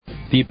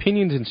The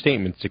opinions and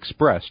statements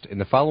expressed in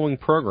the following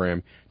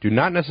program do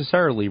not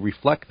necessarily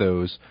reflect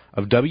those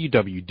of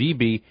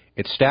WWDB,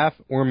 its staff,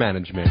 or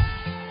management.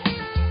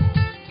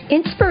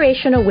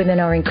 Inspirational women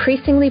are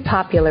increasingly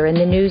popular in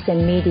the news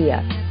and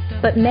media,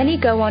 but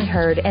many go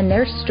unheard and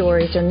their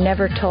stories are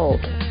never told.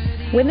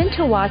 Women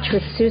to Watch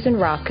with Susan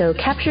Rocco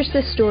captures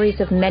the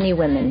stories of many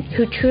women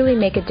who truly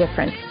make a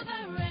difference.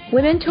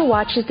 Women to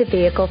Watch is a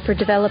vehicle for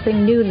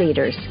developing new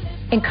leaders,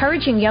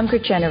 encouraging younger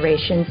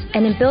generations,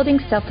 and in building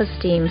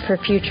self-esteem for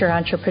future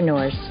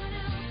entrepreneurs.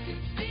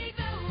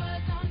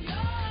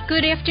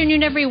 Good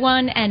afternoon,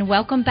 everyone, and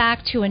welcome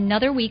back to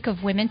another week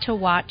of Women to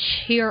Watch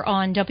here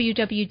on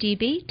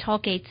WWDB,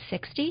 Talk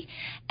 860,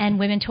 and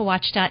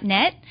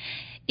WomenToWatch.net.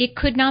 It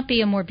could not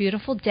be a more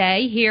beautiful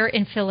day here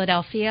in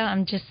Philadelphia.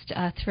 I'm just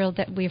thrilled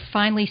that we're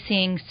finally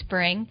seeing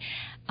spring.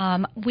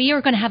 We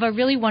are going to have a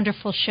really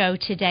wonderful show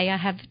today. I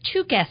have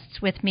two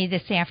guests with me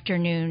this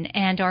afternoon,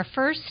 and our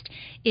first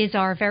is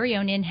our very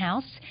own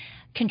in-house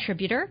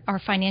contributor, our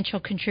financial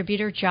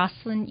contributor,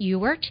 Jocelyn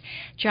Ewert.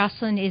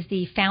 Jocelyn is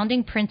the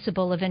founding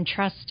principal of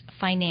Entrust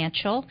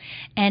Financial,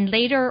 and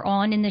later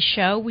on in the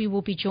show, we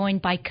will be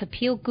joined by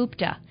Kapil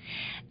Gupta.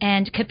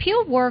 And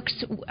Kapil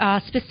works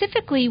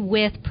specifically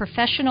with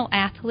professional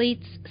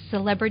athletes,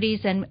 celebrities,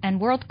 and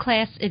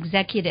world-class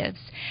executives.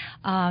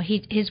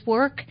 His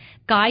work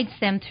guides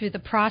them through the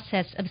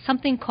process of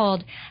something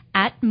called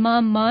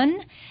Atma-Mun,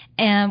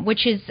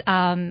 which is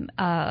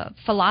a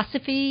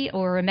philosophy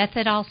or a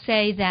method, I'll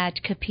say,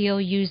 that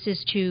Kapil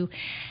uses to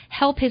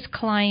help his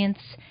clients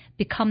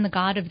become the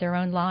god of their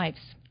own lives.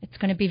 It's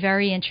going to be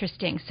very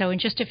interesting. So in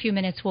just a few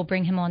minutes, we'll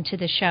bring him on to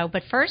the show.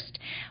 But first,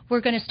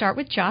 we're going to start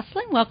with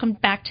Jocelyn. Welcome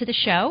back to the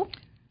show.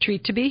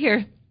 Treat to be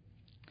here.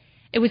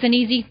 It was an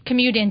easy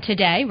commute in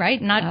today,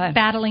 right? Not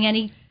battling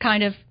any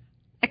kind of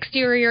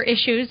exterior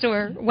issues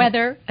or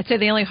weather. I'd say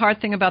the only hard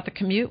thing about the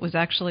commute was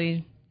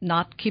actually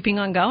not keeping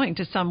on going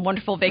to some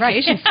wonderful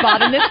vacation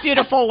spot in this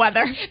beautiful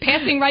weather.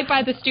 Passing right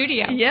by the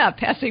studio. Yeah,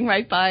 passing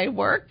right by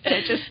work.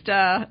 Just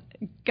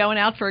going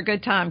out for a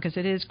good time because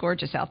it is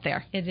gorgeous out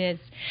there. It is.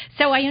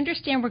 So I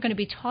understand we're going to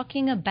be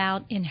talking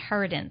about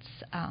inheritance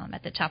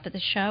at the top of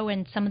the show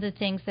and some of the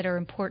things that are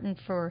important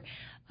for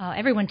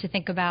everyone to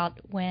think about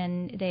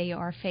when they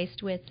are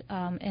faced with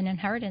an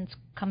inheritance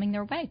coming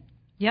their way.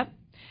 Yep.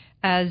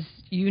 As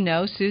you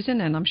know,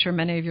 Susan, and I'm sure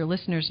many of your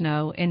listeners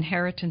know,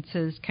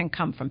 inheritances can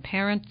come from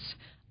parents,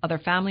 other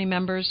family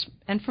members,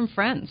 and from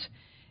friends.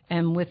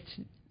 And with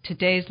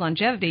today's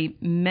longevity,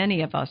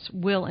 many of us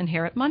will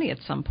inherit money at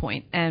some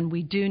point, and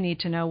we do need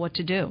to know what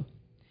to do.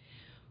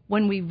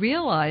 When we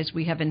realize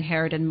we have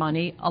inherited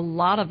money, a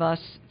lot of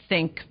us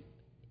think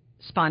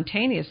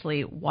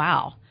spontaneously,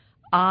 wow,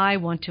 I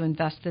want to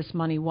invest this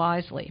money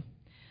wisely.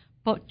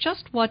 But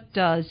just what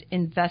does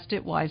invest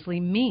it wisely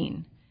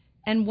mean?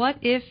 And what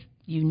if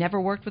you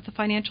never worked with a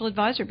financial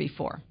advisor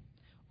before?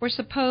 Or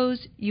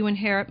suppose you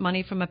inherit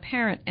money from a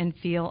parent and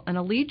feel an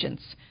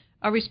allegiance,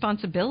 a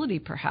responsibility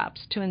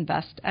perhaps, to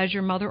invest as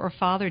your mother or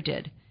father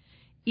did,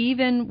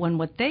 even when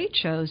what they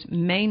chose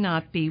may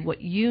not be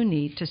what you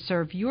need to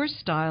serve your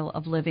style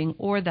of living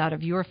or that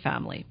of your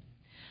family.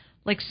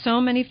 Like so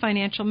many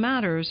financial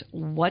matters,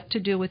 what to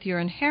do with your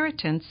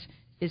inheritance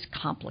is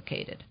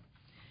complicated.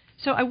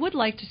 So I would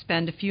like to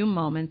spend a few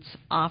moments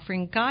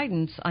offering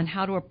guidance on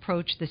how to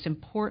approach this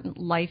important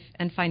life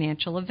and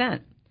financial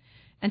event.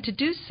 And to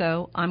do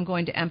so, I'm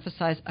going to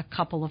emphasize a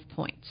couple of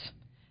points.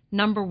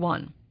 Number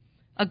one,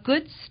 a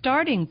good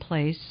starting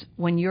place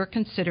when you're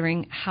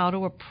considering how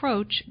to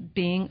approach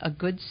being a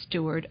good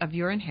steward of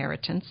your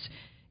inheritance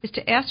is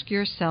to ask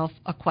yourself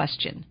a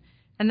question.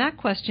 And that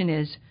question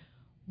is,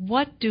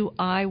 what do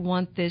I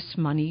want this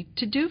money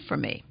to do for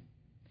me?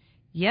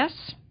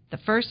 Yes, the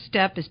first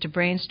step is to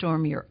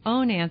brainstorm your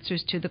own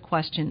answers to the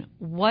question,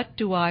 what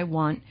do I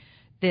want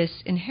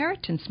this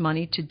inheritance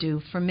money to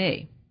do for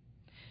me?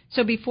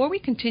 So before we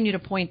continue to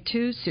point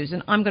two,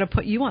 Susan, I'm going to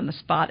put you on the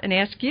spot and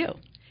ask you,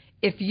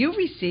 if you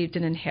received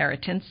an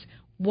inheritance,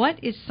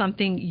 what is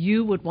something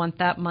you would want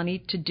that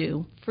money to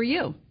do for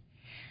you?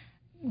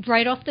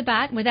 Right off the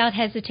bat, without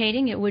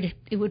hesitating, it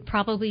would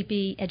probably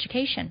be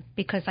education,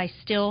 because I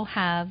still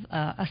have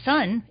a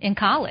son in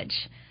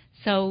college.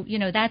 So,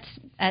 that's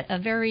a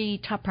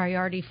very top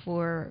priority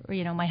for,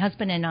 my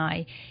husband and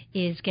I,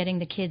 is getting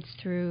the kids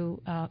through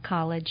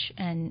college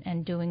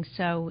and doing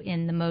so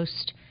in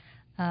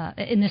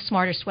the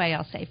smartest way,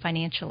 I'll say,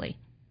 financially.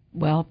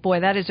 Well,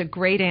 boy, that is a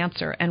great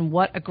answer, and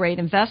what a great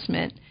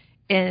investment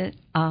in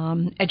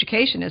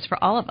education is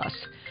for all of us.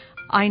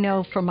 I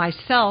know for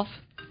myself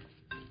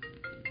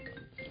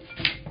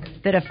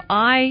that if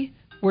I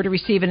were to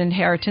receive an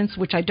inheritance,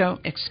 which I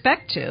don't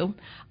expect to,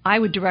 I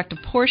would direct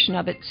a portion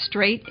of it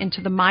straight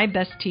into the My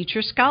Best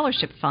Teacher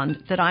Scholarship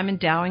Fund that I'm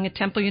endowing at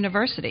Temple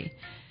University.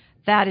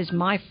 That is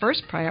my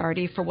first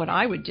priority for what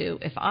I would do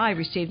if I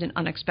received an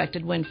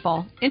unexpected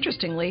windfall.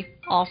 Interestingly,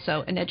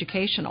 also an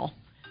educational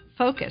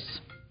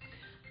focus.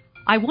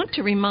 I want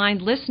to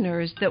remind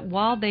listeners that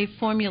while they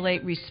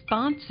formulate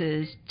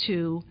responses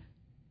to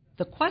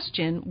the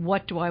question,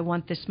 what do I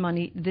want this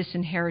money, this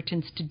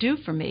inheritance to do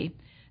for me,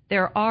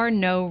 There are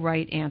no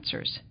right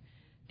answers.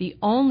 The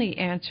only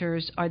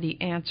answers are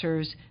the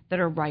answers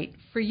that are right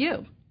for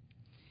you.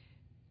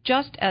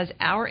 Just as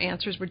our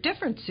answers were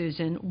different,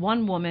 Susan,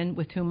 one woman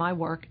with whom I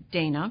work,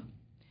 Dana,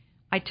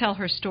 I tell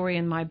her story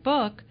in my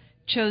book,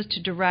 chose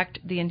to direct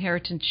the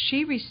inheritance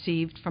she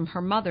received from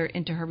her mother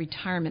into her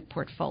retirement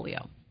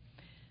portfolio.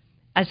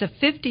 As a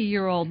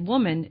 50-year-old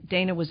woman,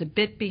 Dana was a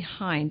bit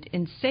behind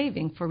in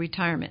saving for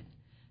retirement.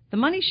 The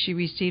money she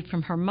received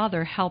from her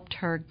mother helped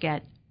her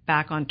get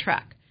back on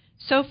track.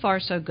 So far,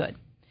 so good.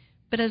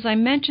 But as I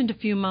mentioned a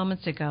few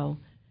moments ago,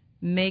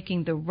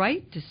 making the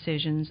right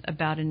decisions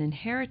about an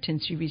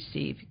inheritance you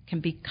receive can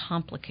be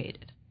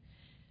complicated.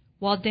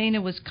 While Dana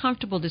was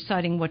comfortable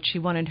deciding what she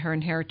wanted her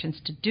inheritance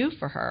to do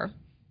for her,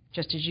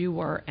 just as you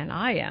were and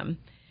I am,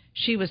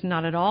 she was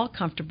not at all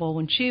comfortable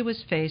when she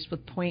was faced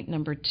with point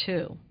number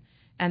 2.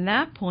 And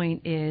that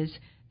point is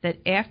that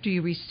after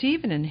you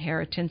receive an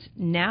inheritance,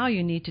 now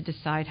you need to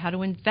decide how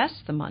to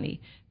invest the money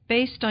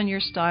based on your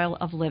style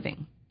of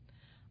living.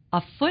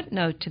 A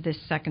footnote to this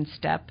second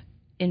step,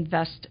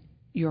 invest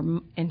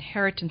your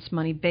inheritance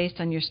money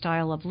based on your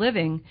style of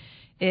living,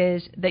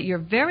 is that you're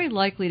very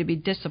likely to be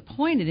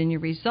disappointed in your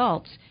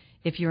results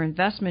if your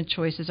investment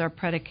choices are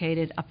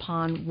predicated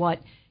upon what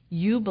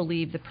you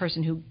believe the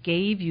person who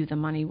gave you the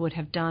money would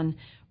have done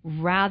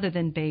rather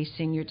than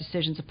basing your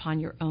decisions upon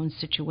your own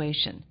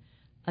situation.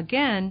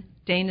 Again,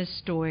 Dana's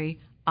story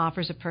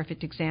offers a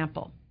perfect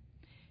example.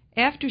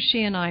 After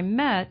she and I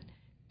met,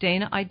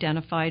 Dana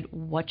identified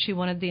what she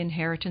wanted the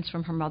inheritance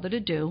from her mother to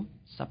do,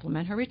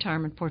 supplement her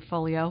retirement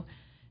portfolio.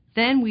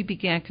 Then we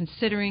began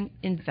considering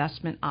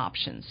investment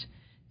options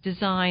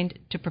designed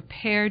to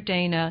prepare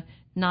Dana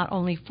not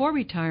only for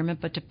retirement,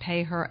 but to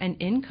pay her an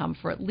income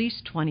for at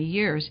least 20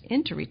 years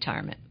into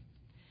retirement.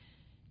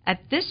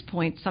 At this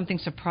point, something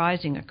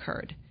surprising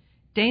occurred.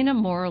 Dana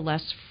more or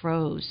less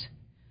froze.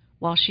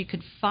 While she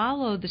could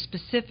follow the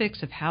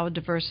specifics of how a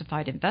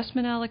diversified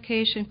investment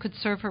allocation could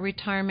serve her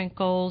retirement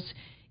goals,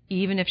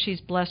 even if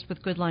she's blessed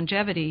with good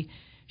longevity,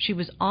 she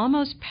was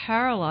almost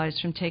paralyzed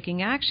from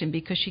taking action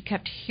because she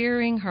kept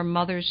hearing her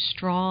mother's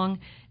strong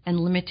and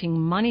limiting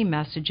money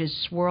messages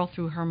swirl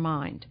through her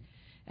mind.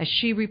 As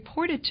she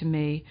reported to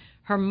me,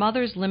 her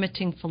mother's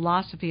limiting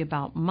philosophy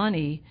about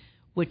money,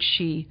 which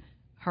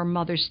her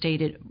mother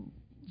stated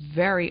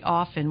very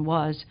often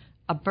was,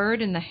 a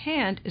bird in the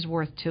hand is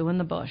worth 2 in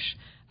the bush.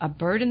 A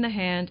bird in the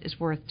hand is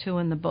worth 2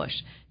 in the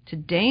bush. To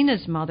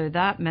Dana's mother,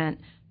 that meant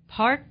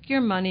park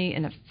your money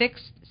in a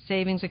fixed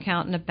savings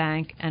account in a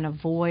bank and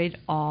avoid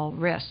all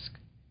risk.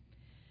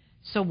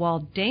 So while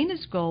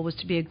Dana's goal was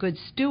to be a good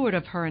steward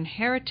of her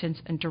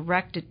inheritance and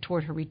direct it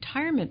toward her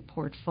retirement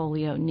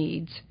portfolio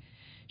needs,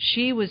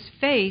 she was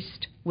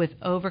faced with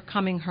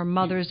overcoming her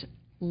mother's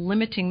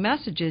limiting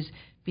messages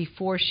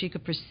before she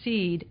could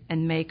proceed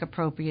and make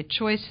appropriate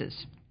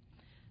choices.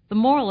 The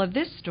moral of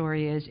this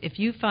story is, if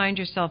you find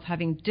yourself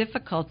having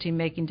difficulty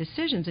making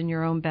decisions in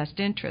your own best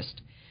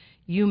interest,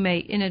 you may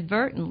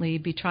inadvertently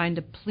be trying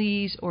to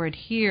please or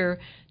adhere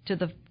to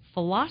the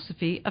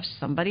philosophy of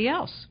somebody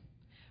else.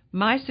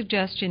 My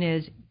suggestion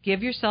is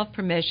give yourself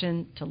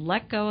permission to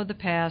let go of the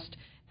past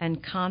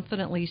and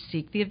confidently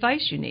seek the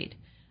advice you need.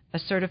 A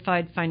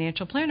certified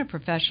financial planner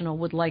professional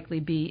would likely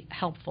be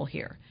helpful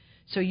here,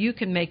 so you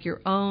can make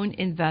your own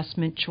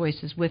investment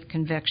choices with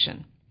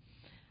conviction.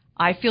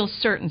 I feel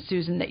certain,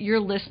 Susan, that your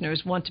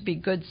listeners want to be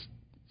good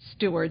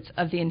stewards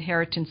of the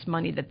inheritance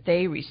money that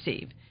they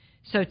receive.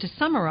 So to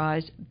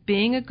summarize,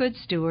 being a good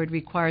steward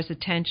requires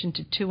attention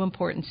to 2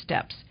 important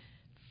steps.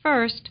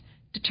 First,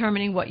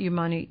 determining what you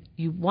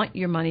want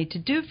your money to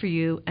do for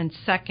you, and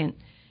second,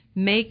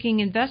 making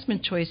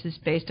investment choices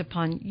based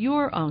upon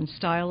your own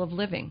style of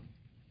living.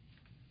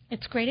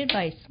 It's great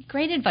advice.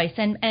 Great advice.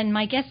 And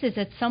my guess is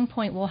at some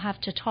point we'll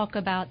have to talk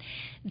about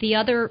the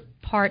other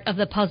part of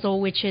the puzzle,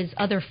 which is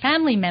other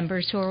family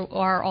members who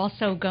are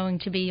also going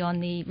to be on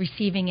the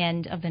receiving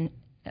end of an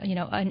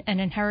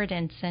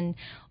inheritance and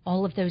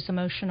all of those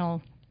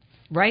emotional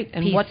right.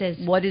 And pieces.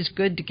 What is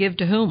good to give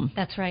to whom?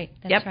 That's right.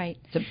 Yep. Right.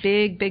 It's a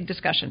big, big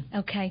discussion.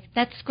 Okay.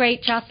 That's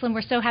great, Jocelyn.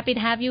 We're so happy to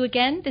have you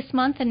again this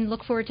month and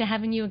look forward to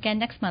having you again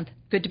next month.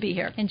 Good to be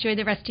here. Enjoy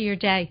the rest of your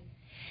day.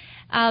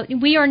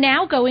 We are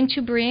now going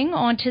to bring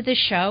onto the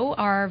show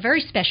our very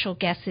special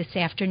guest this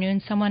afternoon,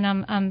 someone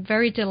I'm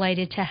very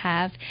delighted to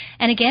have.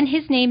 And again,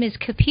 his name is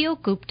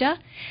Kapil Gupta.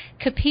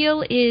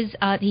 Kapil is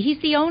he's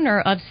the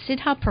owner of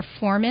Siddha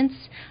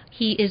Performance.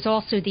 He is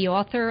also the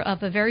author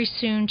of a very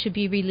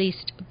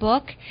soon-to-be-released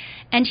book,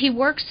 and he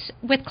works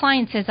with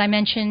clients, as I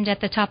mentioned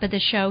at the top of the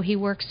show. He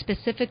works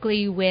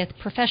specifically with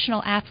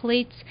professional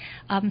athletes,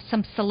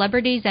 some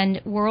celebrities,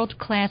 and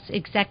world-class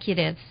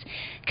executives.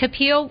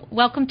 Kapil,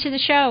 welcome to the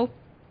show.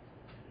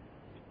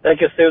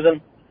 Thank you,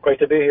 Susan. Great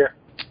to be here.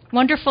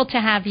 Wonderful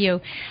to have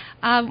you.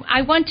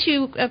 I want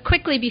to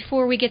quickly,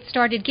 before we get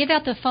started, give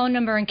out the phone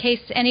number in case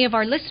any of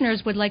our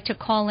listeners would like to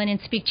call in and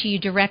speak to you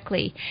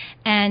directly.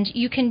 And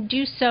you can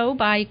do so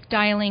by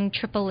dialing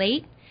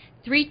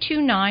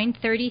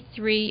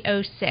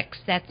 888-329-3306.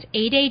 That's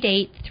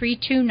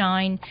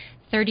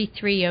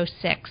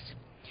 888-329-3306.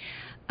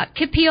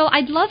 Kapil,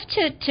 I'd love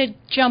to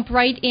jump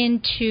right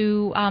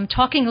into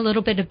talking a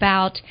little bit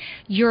about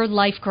your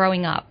life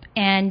growing up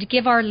and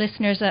give our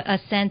listeners a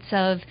sense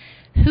of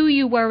who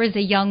you were as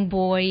a young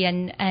boy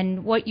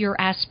and what your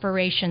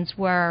aspirations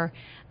were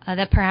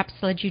that perhaps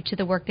led you to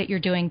the work that you're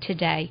doing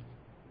today.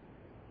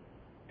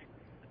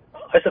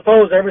 I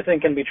suppose everything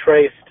can be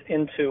traced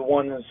into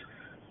one's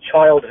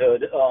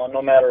childhood,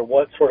 no matter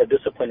what sort of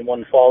discipline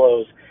one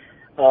follows.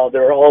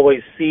 There are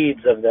always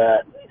seeds of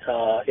that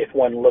if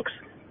one looks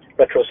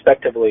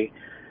retrospectively.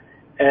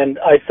 And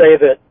I'd say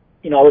that,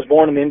 I was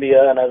born in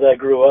India, and as I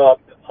grew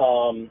up,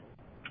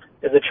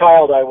 as a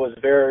child, I was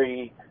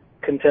very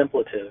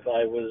contemplative.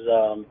 I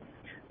was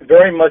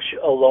very much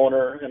a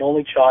loner, an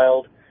only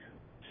child,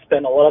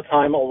 spent a lot of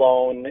time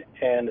alone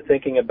and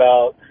thinking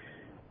about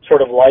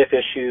sort of life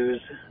issues,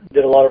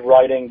 did a lot of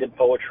writing, did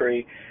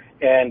poetry,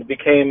 and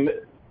became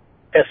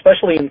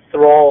especially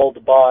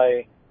enthralled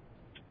by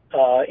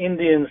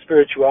Indian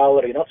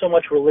spirituality, not so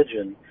much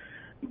religion,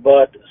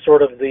 but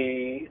sort of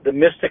the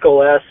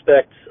mystical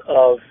aspects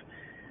of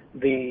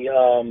the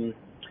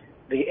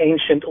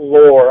ancient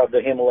lore of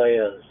the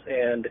Himalayas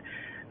and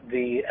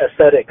the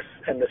ascetics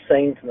and the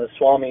saints and the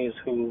swamis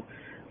who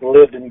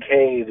lived in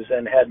caves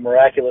and had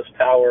miraculous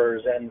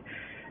powers and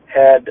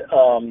had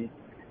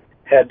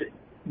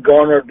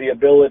garnered the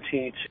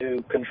ability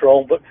to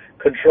control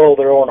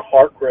their own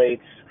heart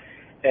rates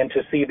and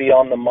to see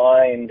beyond the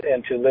mind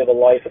and to live a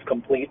life of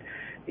complete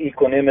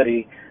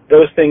equanimity.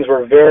 Those things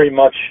were very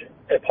much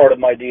a part of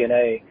my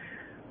DNA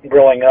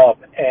growing up,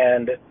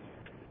 and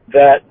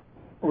that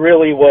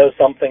really was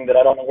something that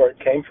I don't know where it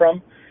came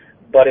from,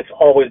 but it's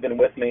always been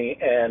with me,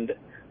 and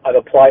I've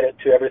applied it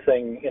to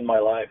everything in my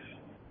life.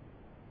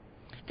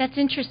 That's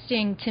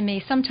interesting to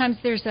me. Sometimes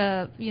there's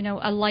a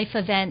life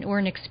event or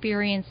an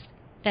experience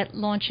that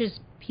launches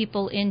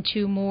people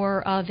into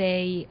more of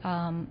a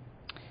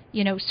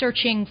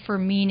searching for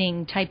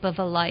meaning type of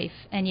a life,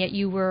 and yet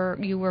you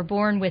were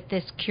born with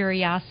this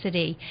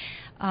curiosity.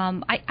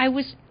 I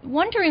was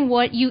wondering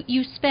what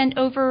you spent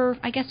over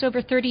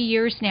 30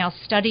 years now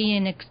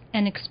studying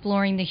and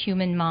exploring the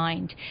human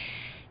mind.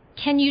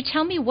 Can you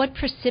tell me what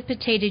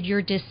precipitated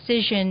your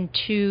decision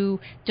to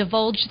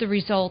divulge the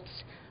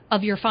results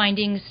of your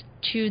findings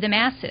to the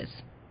masses?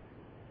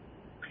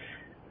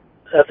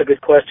 That's a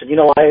good question.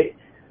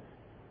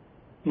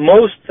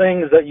 Most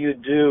things that you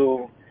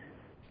do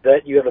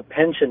that you have a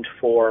penchant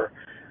for,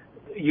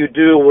 you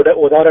do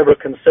without ever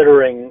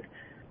considering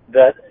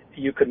that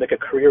you could make a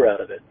career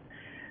out of it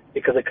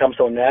because it comes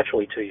so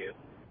naturally to you.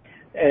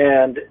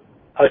 And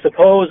I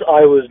suppose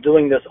I was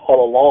doing this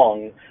all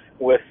along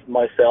with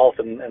myself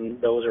and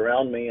those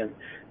around me and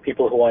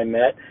people who I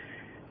met.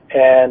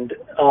 And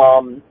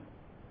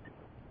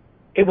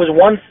it was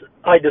once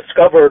I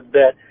discovered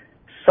that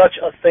such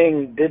a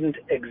thing didn't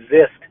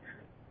exist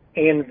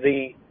in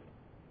the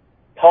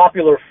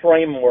popular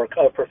framework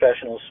of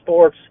professional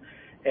sports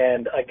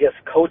and I guess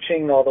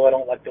coaching, although I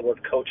don't like the word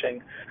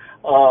coaching,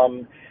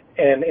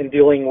 and in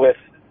dealing with,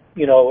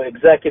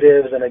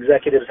 executives, and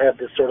executives have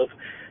this sort of,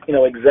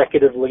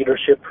 executive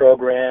leadership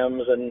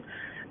programs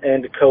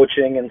and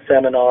coaching and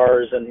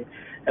seminars and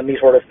these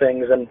sort of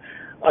things. And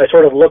I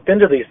sort of looked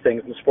into these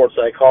things in sports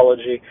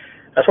psychology.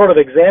 I sort of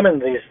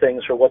examined these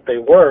things for what they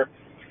were,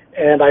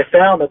 and I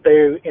found that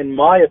they, in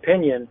my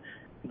opinion,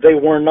 they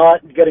were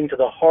not getting to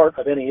the heart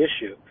of any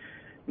issue.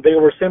 They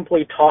were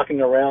simply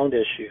talking around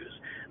issues.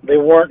 They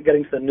weren't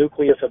getting to the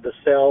nucleus of the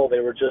cell. They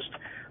were just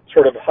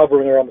sort of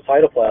hovering around the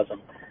cytoplasm,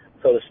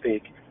 so to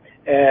speak.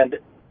 And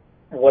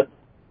what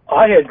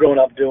I had grown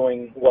up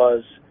doing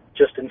was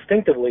just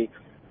instinctively,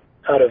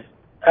 out of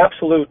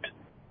absolute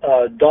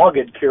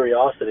dogged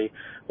curiosity,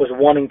 was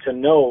wanting to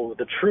know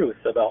the truth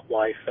about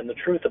life and the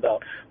truth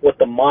about what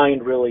the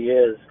mind really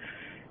is.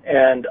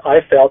 And I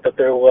felt that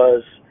there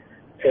was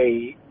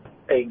a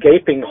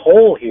gaping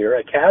hole here,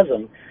 a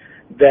chasm,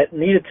 that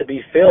needed to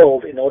be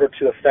filled in order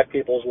to affect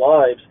people's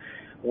lives,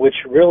 which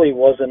really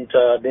wasn't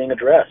being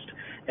addressed.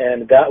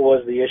 And that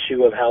was the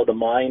issue of how the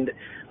mind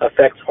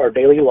affects our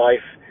daily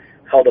life,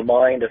 how the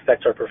mind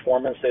affects our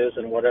performances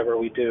and whatever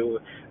we do,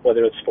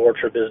 whether it's sports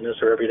or business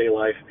or everyday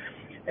life.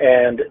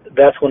 And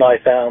that's when I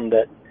found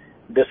that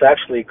this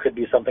actually could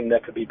be something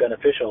that could be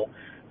beneficial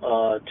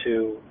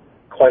to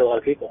quite a lot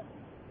of people.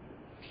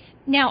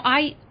 Now,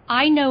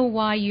 I know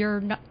why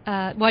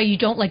why you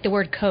don't like the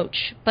word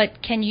coach,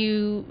 but can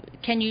you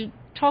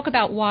talk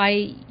about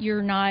why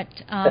you're not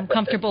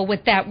comfortable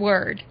with that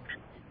word?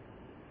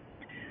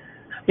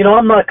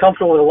 I'm not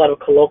comfortable with a lot of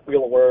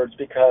colloquial words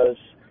because,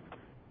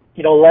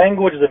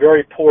 language is a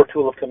very poor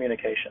tool of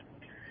communication.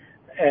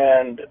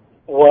 And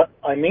what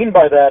I mean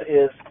by that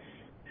is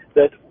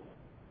that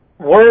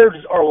words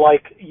are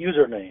like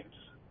usernames,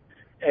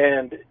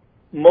 and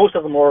most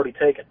of them are already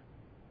taken.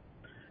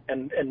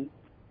 And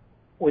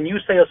when you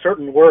say a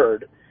certain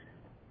word,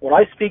 when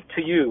I speak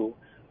to you,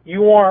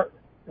 you aren't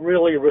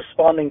really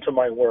responding to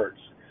my words.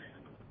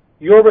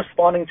 You're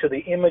responding to the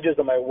images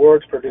that my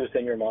words produce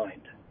in your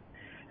mind.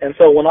 And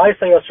so when I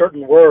say a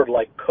certain word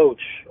like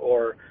coach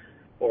or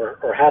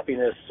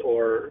happiness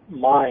or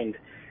mind,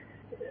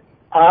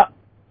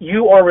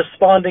 you are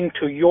responding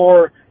to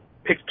your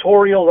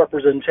pictorial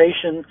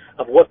representation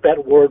of what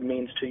that word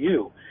means to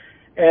you.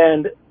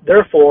 And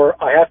therefore,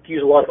 I have to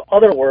use a lot of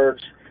other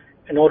words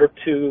in order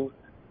to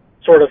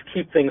sort of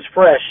keep things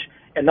fresh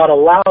and not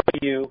allow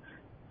you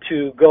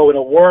to go in a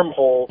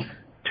wormhole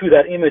to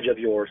that image of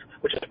yours,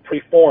 which is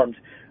preformed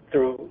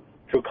through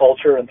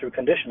culture and through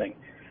conditioning.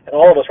 And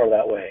all of us are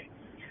that way.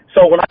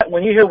 So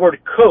when you hear the word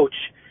coach,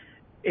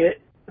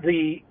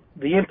 the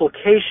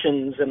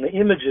implications and the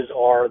images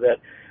are that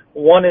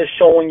one is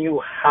showing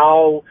you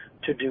how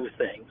to do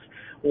things.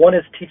 One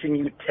is teaching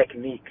you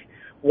technique.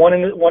 One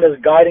is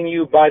guiding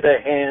you by the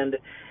hand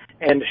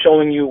and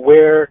showing you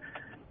where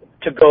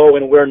to go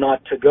and where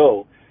not to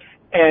go.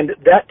 And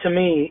that, to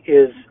me,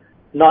 is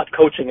not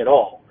coaching at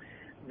all.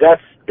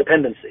 That's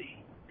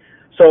dependency.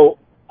 So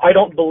I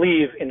don't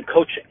believe in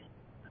coaching.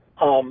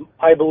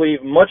 I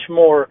believe much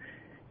more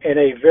in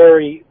a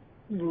very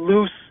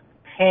loose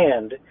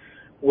hand,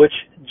 which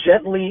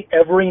gently,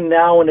 every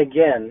now and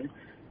again,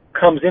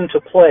 comes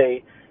into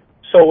play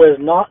so as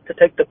not to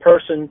take the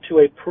person to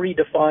a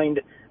predefined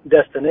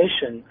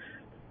destination,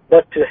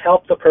 but to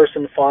help the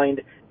person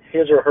find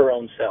his or her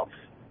own self.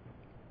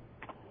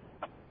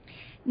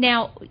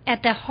 Now,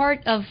 at the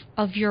heart of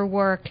your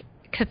work,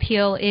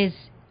 Kapil, is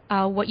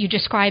what you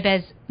describe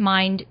as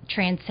mind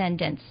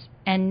transcendence.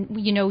 And,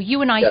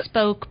 you and I Yes.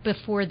 spoke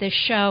before this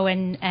show,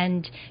 and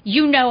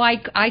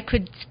I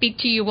could speak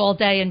to you all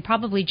day and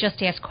probably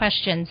just ask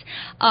questions,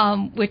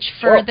 which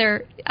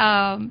further,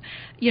 I'm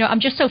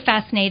just so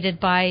fascinated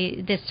by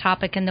this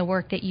topic and the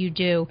work that you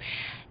do.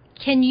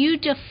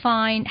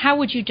 How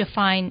would you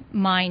define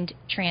mind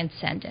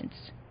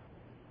transcendence?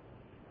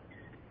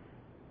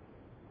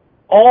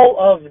 All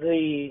of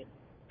the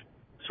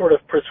sort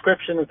of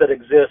prescriptions that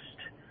exist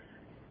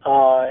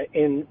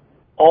in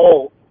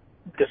all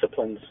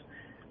disciplines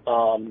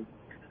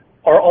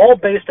are all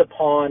based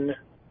upon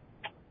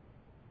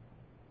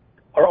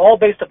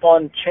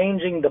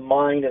changing the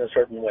mind in a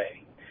certain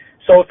way.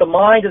 So if the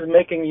mind is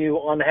making you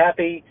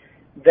unhappy,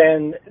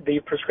 then the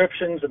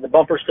prescriptions and the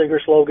bumper sticker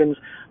slogans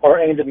are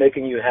aimed at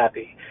making you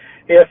happy.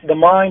 If the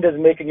mind is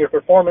making your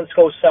performance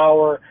go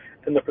sour,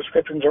 then the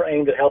prescriptions are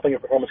aimed at helping your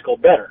performance go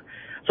better.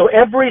 So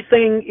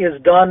everything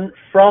is done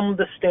from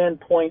the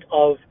standpoint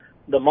of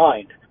the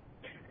mind.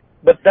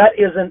 But that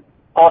isn't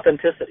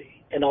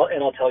authenticity, and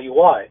I'll tell you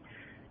why.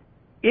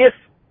 If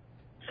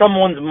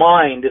someone's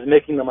mind is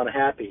making them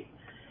unhappy,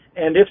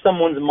 and if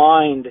someone's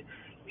mind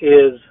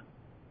is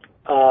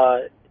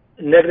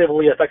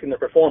negatively affecting their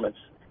performance,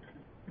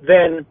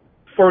 then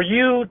for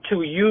you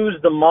to use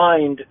the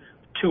mind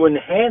to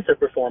enhance their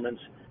performance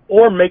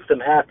or make them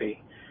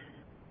happy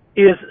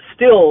is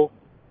still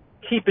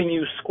keeping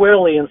you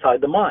squarely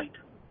inside the mind.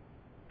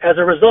 As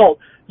a result,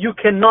 you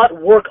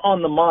cannot work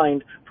on the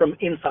mind from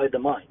inside the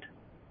mind.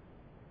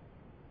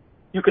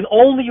 You can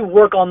only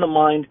work on the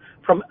mind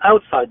from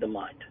outside the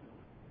mind.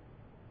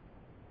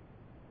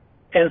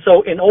 And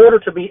so in order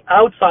to be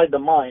outside the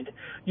mind,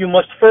 you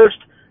must first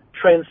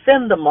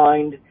transcend the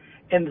mind,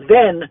 and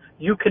then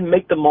you can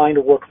make the mind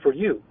work for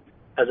you,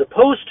 as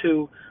opposed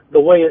to the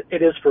way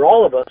it is for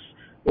all of us,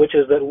 which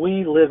is that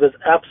we live as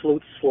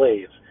absolute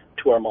slaves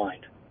to our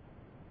mind.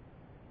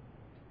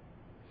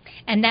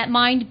 And that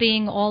mind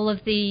being all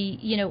of the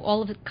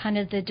kind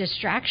of the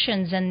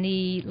distractions and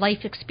the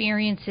life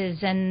experiences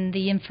and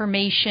the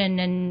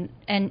information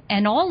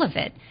and all of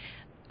it.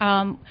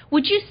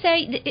 Would you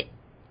say,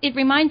 it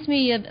reminds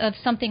me of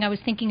something I was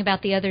thinking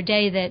about the other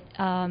day, that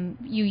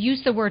you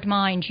use the word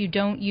mind, you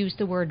don't use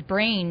the word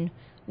brain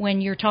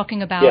when you're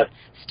talking about Yes.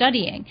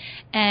 studying.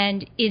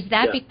 And is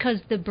that Yeah.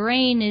 because the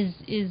brain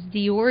is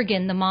the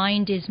organ, the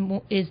mind is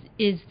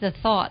the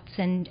thoughts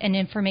and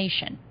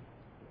information?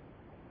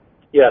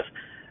 Yes.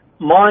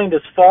 Mind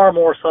is far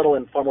more subtle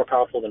and far more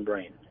powerful than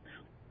brain.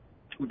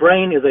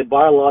 Brain is a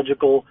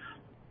biological,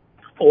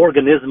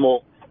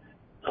 organismal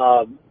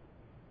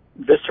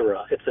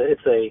viscera.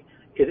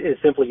 It is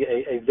simply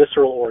a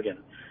visceral organ.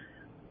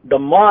 The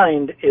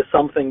mind is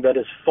something that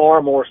is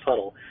far more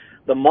subtle.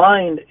 The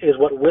mind is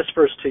what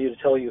whispers to you to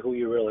tell you who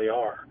you really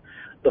are.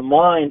 The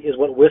mind is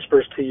what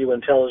whispers to you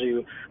and tells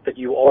you that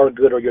you are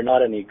good or you're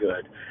not any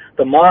good.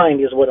 The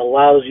mind is what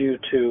allows you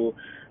to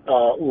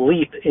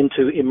leap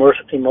into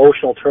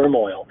emotional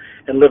turmoil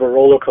and live a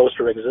roller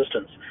coaster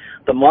existence.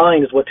 The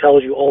mind is what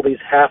tells you all these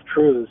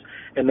half-truths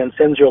and then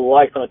sends your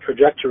life on a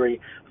trajectory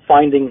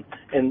finding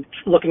and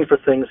looking for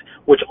things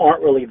which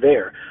aren't really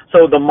there.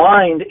 So the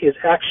mind is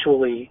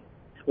actually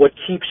what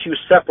keeps you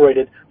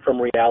separated from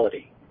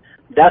reality.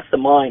 That's the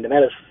mind, and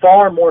that is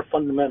far more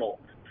fundamental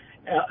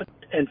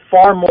and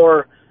far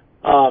more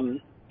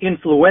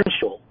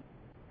influential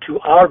to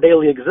our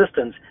daily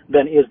existence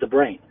than is the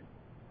brain.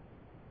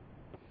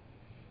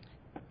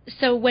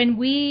 So when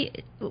we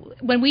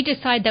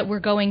decide that we're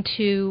going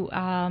to,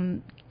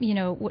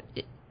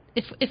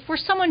 if we're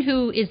someone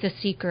who is a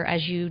seeker,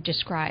 as you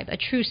describe, a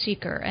true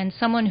seeker, and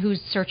someone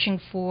who's searching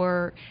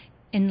for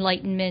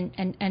enlightenment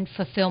and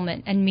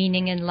fulfillment and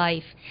meaning in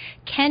life,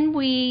 can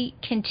we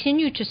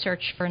continue to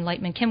search for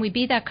enlightenment? Can we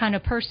be that kind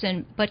of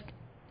person, but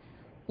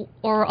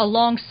or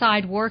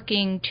alongside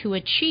working to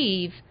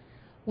achieve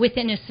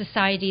within a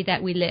society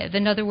that we live.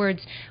 In other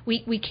words,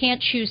 we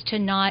can't choose to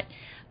not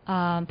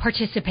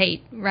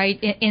participate, right,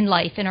 in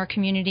life, in our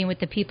community, and with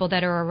the people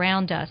that are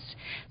around us.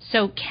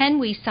 So can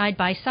we, side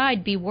by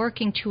side, be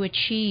working to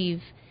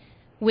achieve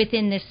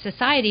within this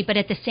society, but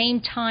at the same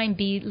time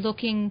be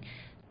looking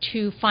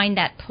to find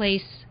that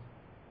place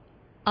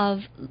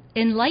of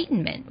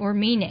enlightenment or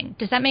meaning?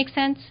 Does that make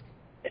sense?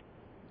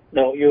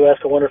 No, you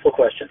ask a wonderful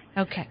question.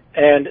 Okay.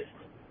 And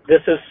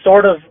this is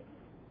sort of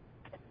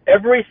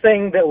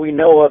everything that we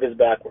know of is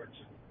backwards.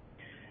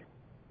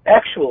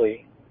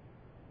 Actually,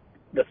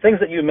 the things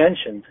that you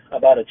mentioned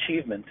about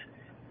achievement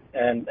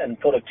and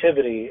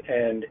productivity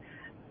and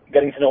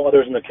getting to know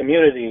others in the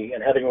community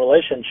and having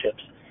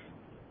relationships,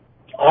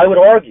 I would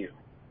argue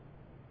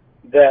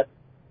that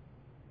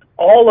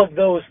all of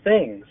those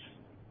things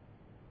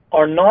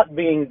are not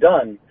being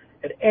done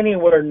at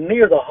anywhere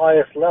near the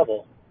highest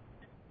level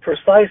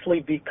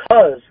precisely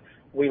because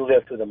we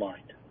live through the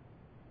mind.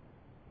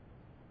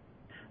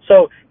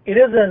 So it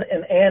isn't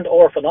an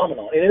and/or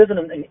phenomenon. It isn't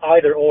an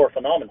either-or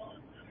phenomenon.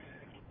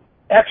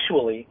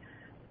 Actually,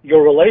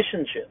 your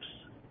relationships,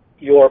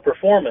 your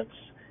performance,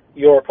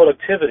 your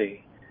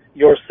productivity,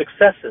 your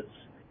successes,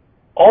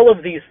 all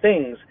of these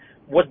things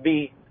would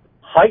be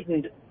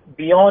heightened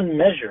beyond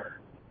measure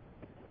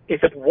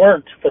if it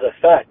weren't for the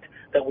fact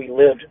that we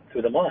lived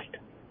through the mind.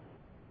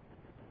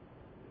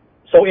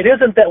 So it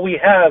isn't that we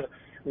have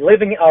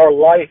living our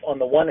life on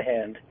the one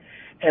hand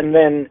and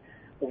then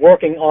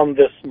working on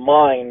this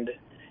mind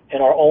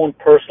and our own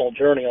personal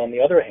journey on the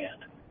other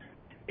hand.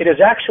 It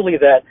is actually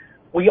that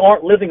we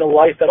aren't living a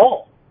life at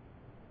all.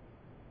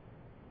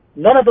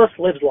 None of us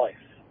lives life.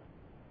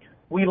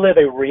 We live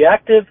a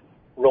reactive,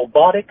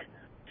 robotic,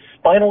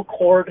 spinal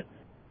cord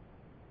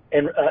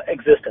and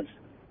existence.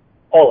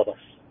 All of us.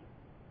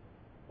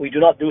 We do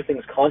not do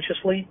things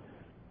consciously.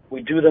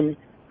 We do them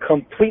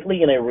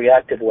completely in a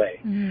reactive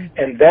way. Mm-hmm.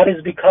 And that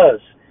is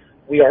because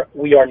we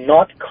are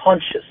not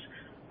conscious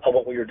of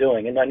what we are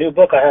doing. In my new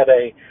book, I have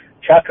a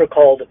chapter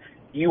called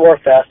You Are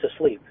Fast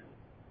Asleep.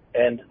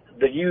 And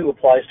the you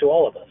applies to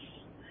all of us.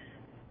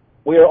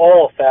 We are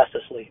all fast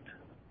asleep.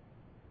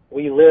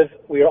 We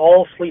are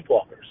all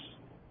sleepwalkers.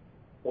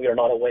 We are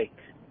not awake.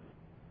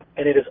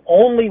 And it is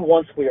only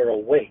once we are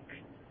awake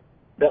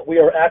that we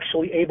are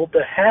actually able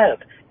to have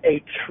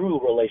a true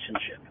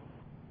relationship.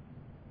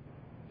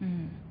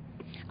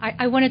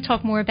 I want to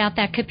talk more about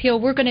that. Kapil,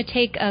 we're going to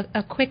take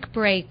a quick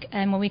break,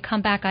 and when we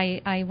come back,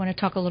 I want to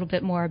talk a little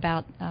bit more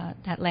about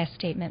that last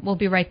statement. We'll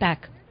be right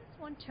back. Where does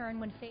one turn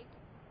when faced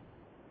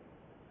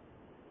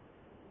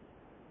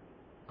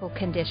with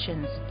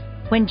conditions?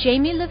 When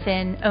Jamie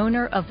Levin,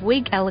 owner of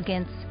Wig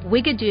Elegance,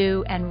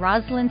 Wigadoo, and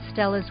Rosalind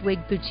Stella's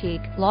Wig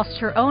Boutique, lost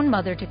her own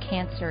mother to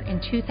cancer in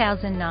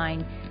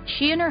 2009,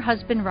 she and her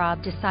husband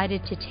Rob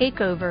decided to take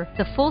over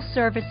the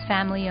full-service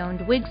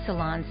family-owned wig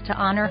salons to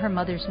honor her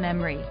mother's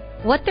memory.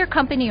 What their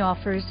company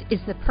offers is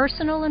the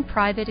personal and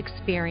private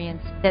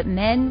experience that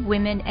men,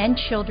 women, and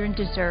children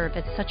deserve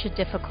at such a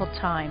difficult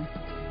time.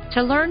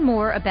 To learn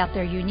more about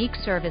their unique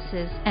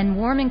services and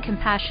warm and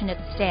compassionate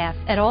staff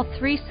at all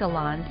three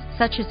salons,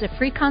 such as a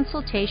free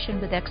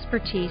consultation with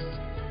expertise,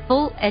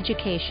 full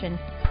education,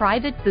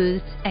 private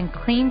booths, and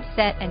clean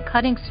set and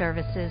cutting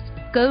services,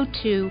 go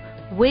to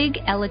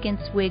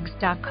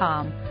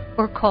wigelegancewigs.com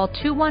or call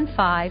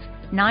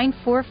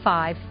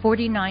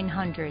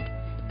 215-945-4900.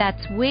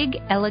 That's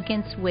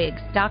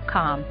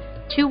wigelegancewigs.com,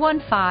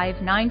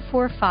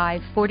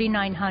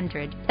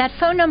 215-945-4900. That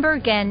phone number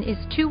again is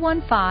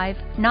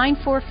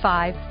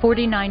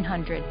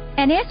 215-945-4900.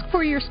 And ask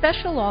for your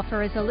special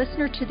offer as a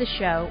listener to the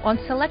show on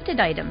selected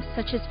items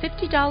such as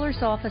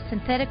 $50 off a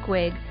synthetic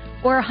wig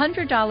or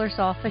 $100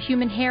 off a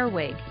human hair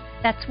wig.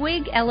 That's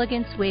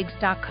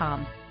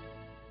wigelegancewigs.com.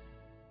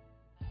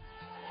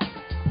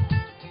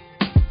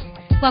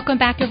 Welcome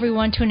back,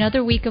 everyone, to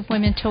another week of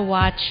Women to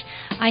Watch.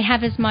 I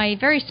have as my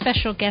very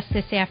special guest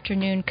this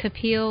afternoon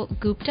Kapil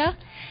Gupta,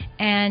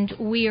 and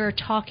we are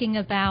talking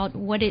about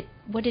what it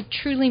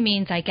truly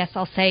means, I guess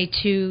I'll say,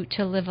 to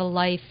live a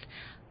life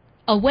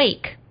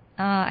awake.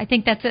 I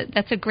think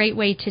that's a great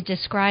way to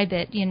describe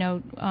it. You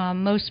know,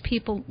 most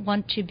people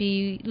want to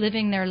be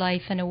living their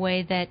life in a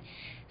way that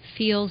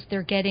feels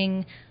they're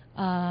getting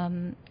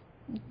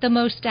the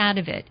most out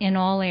of it in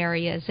all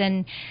areas.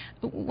 And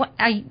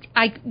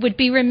I would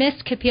be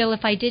remiss, Kapil,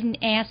 if I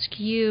didn't ask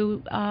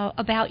you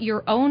about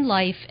your own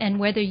life and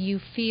whether you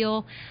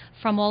feel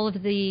from all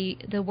of the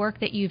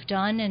work that you've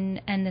done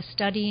and the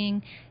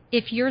studying,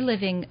 if you're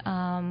living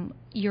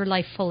your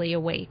life fully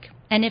awake.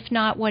 And if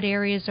not, what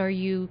areas are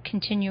you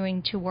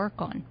continuing to work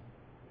on?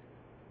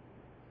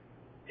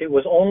 It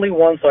was only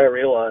once I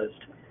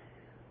realized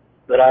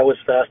that I was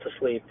fast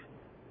asleep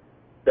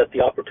that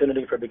the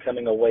opportunity for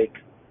becoming awake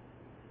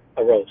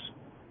arose.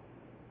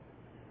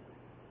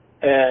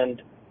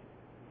 And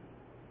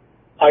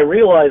I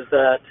realized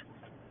that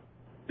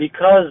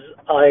because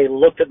I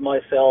looked at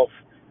myself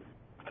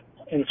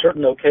in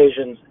certain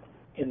occasions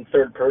in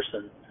third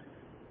person,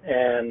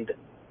 and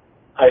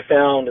I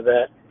found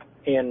that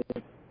in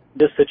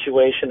this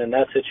situation and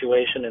that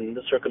situation and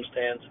this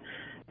circumstance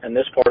and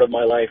this part of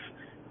my life,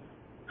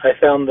 I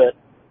found that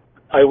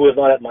I was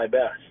not at my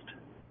best.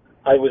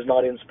 I was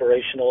not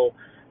inspirational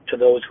to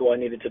those who I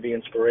needed to be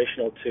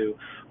inspirational to,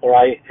 or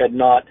I had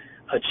not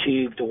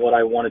achieved what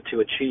I wanted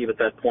to achieve at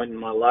that point in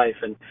my life.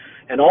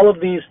 And all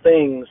of these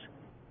things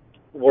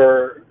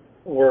were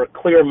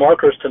clear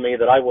markers to me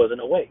that I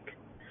wasn't awake.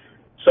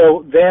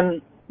 So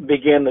then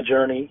began the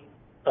journey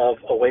of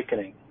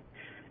awakening.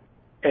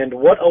 And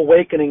what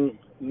awakening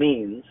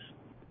means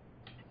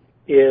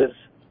is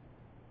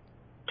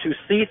to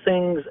see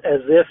things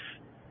as if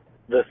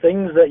the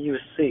things that you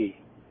see,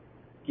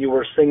 you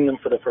were seeing them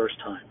for the first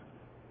time.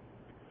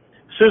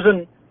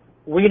 Susan,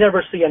 we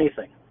never see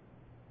anything.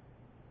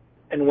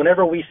 And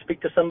whenever we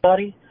speak to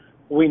somebody,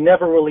 we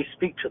never really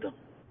speak to them.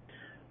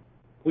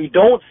 We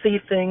don't see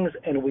things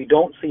and we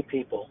don't see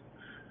people.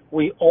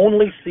 We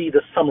only see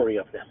the summary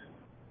of them.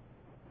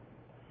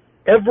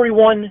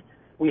 Everyone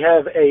we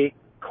have a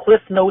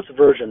Cliff Notes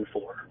version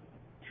for.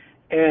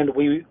 And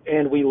we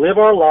live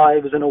our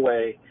lives in a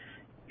way,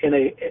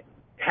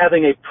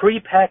 having a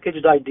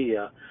prepackaged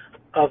idea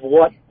of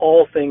what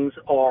all things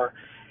are,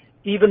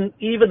 even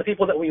the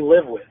people that we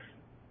live with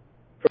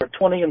for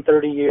 20 and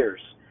 30 years,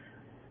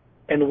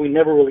 and we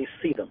never really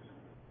see them.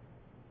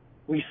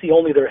 We see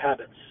only their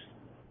habits.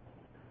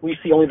 We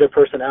see only their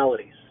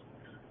personalities.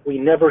 We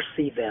never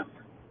see them.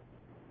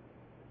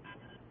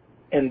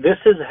 And this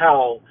is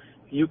how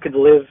you can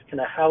live in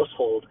a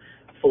household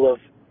full of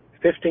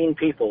 15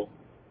 people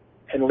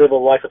and live a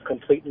life of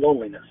complete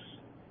loneliness.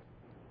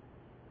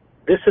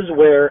 This is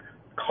where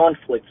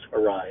conflicts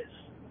arise.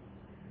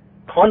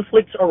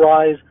 Conflicts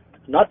arise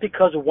not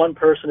because one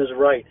person is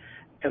right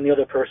and the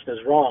other person is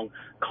wrong.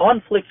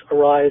 Conflicts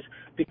arise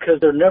because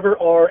there never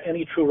are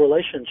any true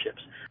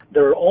relationships.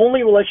 There are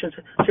only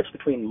relationships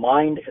between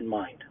mind and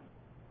mind.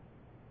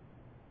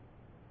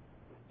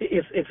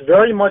 It's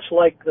very much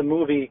like the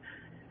movie,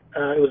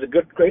 it was a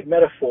great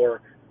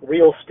metaphor,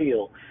 Real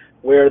Steel,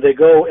 where they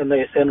go and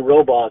they send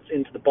robots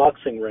into the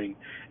boxing ring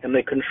and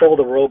they control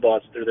the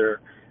robots through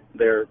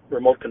their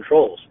remote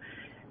controls.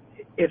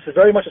 It's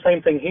very much the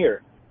same thing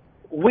here.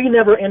 We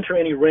never enter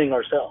any ring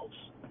ourselves.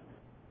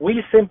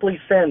 We simply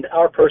send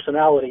our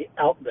personality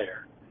out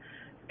there,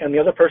 and the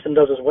other person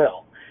does as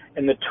well.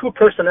 And the two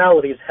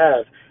personalities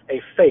have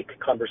a fake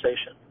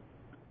conversation,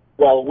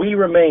 while we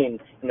remain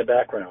in the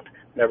background,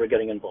 never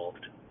getting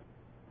involved.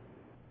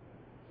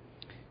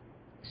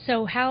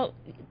 So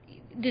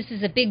this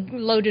is a big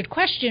loaded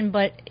question,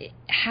 but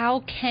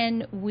how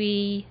can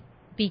we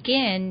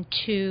begin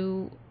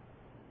to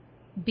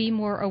be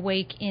more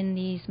awake in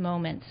these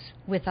moments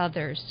with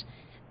others?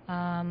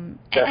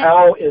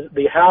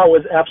 The how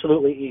is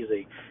absolutely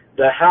easy.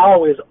 The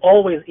how is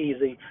always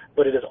easy,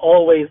 but it is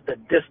always the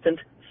distant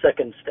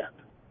second step.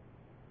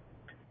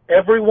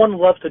 Everyone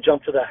loves to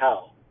jump to the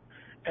how.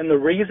 And the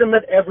reason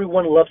that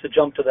everyone loves to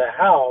jump to the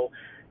how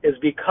is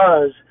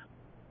because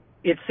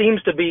it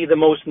seems to be the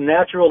most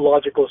natural,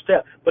 logical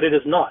step, but it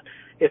is not.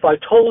 If I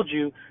told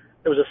you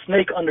there was a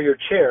snake under your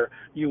chair,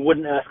 you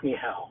wouldn't ask me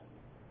how.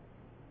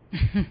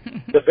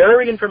 The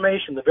very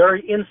information, the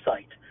very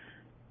insight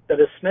that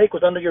a snake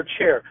was under your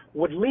chair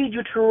would lead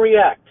you to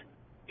react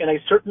in a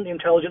certain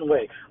intelligent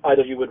way.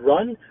 Either you would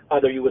run,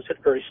 either you would sit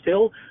very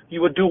still,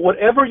 you would do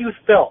whatever you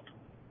felt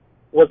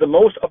was the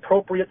most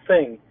appropriate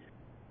thing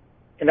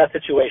in that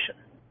situation.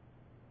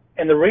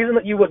 And the reason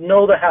that you would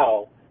know the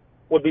how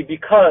would be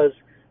because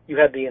you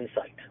had the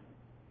insight.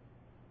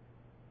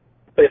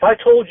 But if I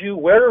told you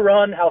where to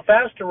run, how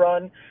fast to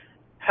run,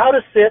 how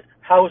to sit,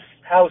 how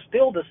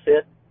still to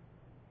sit,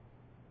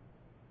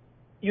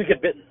 you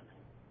get bitten.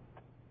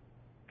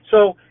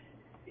 So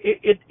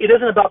it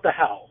isn't about the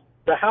how.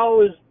 The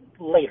how is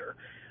later.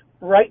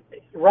 Right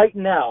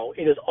now,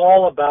 it is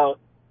all about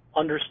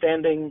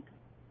understanding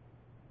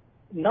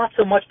not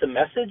so much the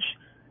message,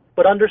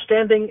 but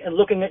understanding and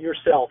looking at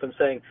yourself and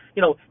saying,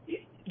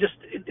 just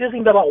it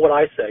isn't about what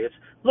I say. It's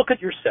look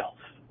at yourself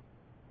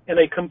in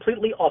a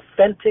completely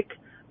authentic,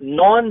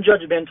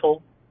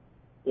 non-judgmental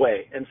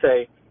way and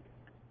say,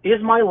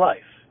 is my life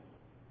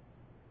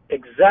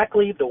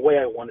exactly the way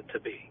I want it to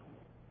be?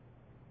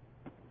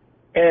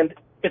 And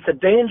it's a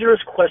dangerous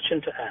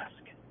question to ask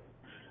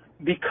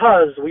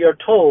because we are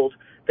told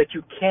that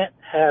you can't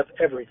have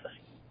everything.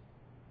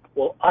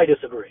 Well, I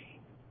disagree.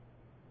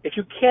 If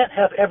you can't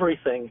have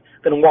everything,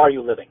 then why are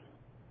you living?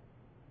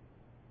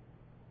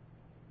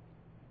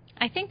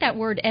 I think that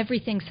word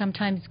everything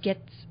sometimes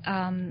gets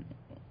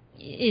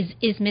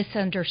is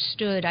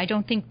misunderstood. I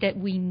don't think that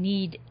we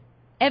need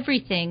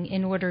everything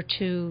in order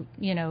to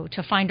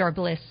find our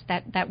bliss.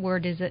 That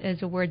word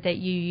is a word that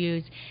you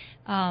use.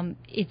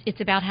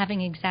 It's about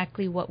having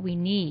exactly what we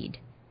need.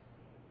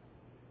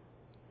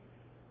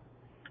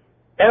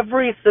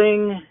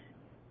 Everything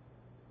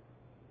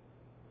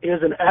is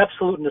an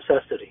absolute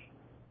necessity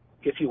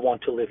if you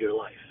want to live your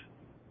life.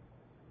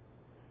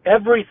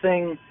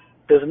 Everything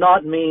does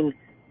not mean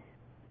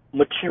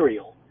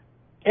material.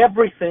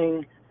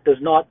 Everything does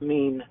not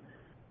mean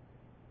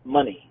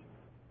money.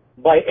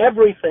 By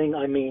everything,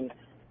 I mean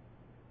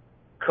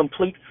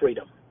complete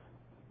freedom,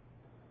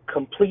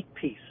 complete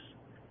peace,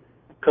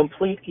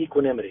 complete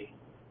equanimity.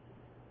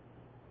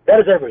 That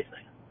is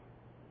everything.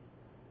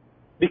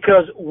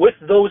 Because with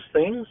those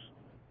things,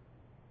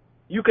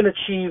 you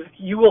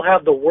will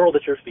have the world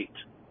at your feet.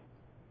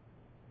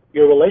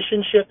 Your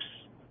relationships,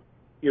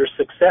 your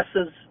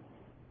successes,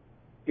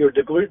 your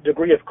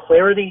degree of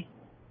clarity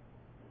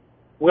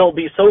will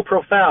be so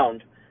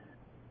profound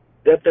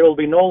that there will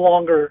be no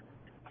longer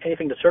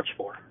anything to search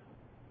for.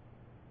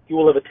 You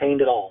will have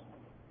attained it all.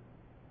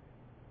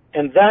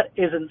 And that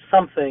isn't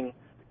something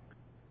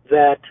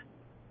that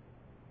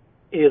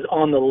is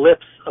on the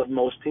lips of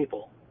most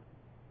people,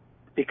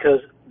 because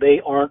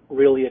they aren't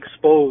really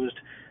exposed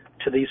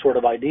to these sort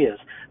of ideas.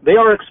 They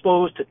are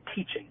exposed to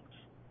teachings.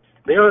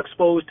 They are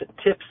exposed to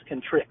tips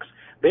and tricks.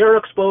 They are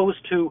exposed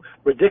to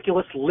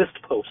ridiculous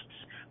list posts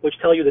which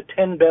tell you the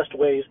 10 best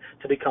ways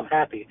to become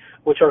happy,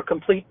 which are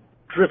complete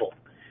drivel.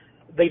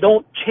 They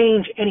don't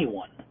change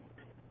anyone.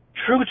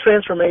 True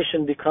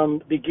transformation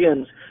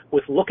begins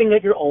with looking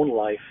at your own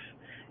life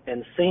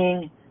and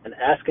seeing and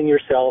asking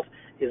yourself,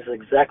 is it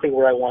exactly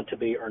where I want to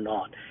be or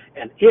not?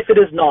 And if it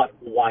is not,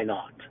 why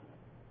not?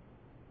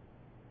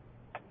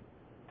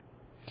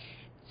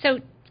 So,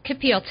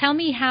 Kapil, tell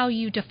me how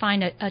you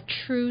define a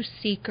true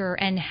seeker,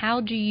 and how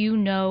do you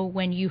know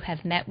when you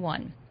have met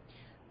one?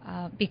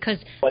 Because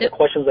by the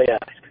questions they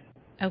ask.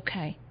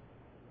 Okay.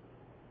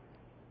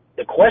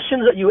 The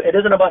questions it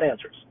isn't about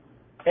answers.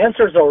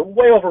 Answers are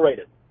way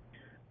overrated.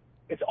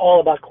 It's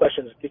all about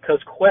questions, because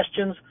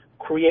questions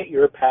create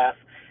your path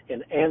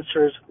and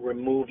answers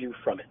remove you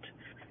from it.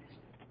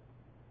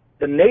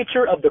 The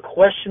nature of the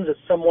questions that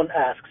someone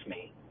asks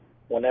me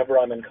whenever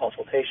I'm in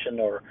consultation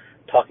or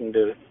talking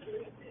to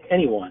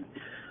anyone,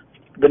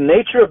 the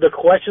nature of the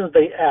questions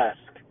they ask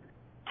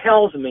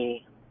tells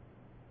me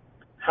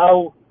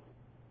how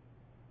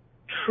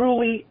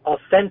truly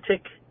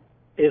authentic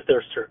is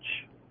their search.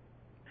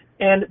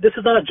 And this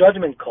is not a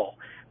judgment call.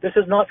 This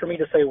is not for me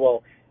to say,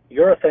 well,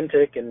 you're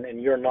authentic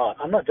and you're not.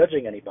 I'm not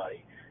judging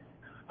anybody.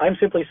 I'm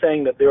simply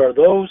saying that there are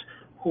those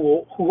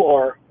who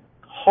are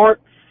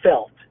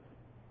heartfelt,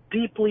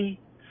 deeply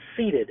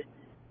seated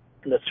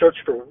in the search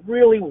for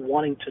really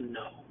wanting to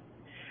know.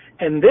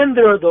 And then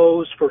there are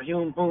those for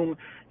whom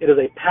it is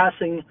a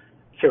passing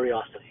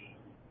curiosity.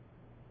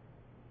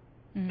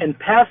 Mm. And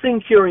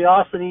passing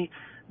curiosity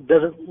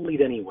doesn't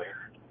lead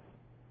anywhere.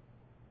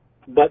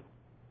 But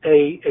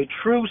a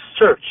true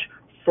search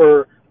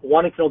for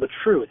wanting to know the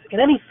truth in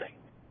anything,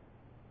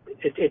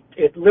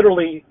 it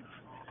literally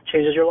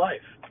changes your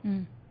life.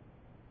 Mm.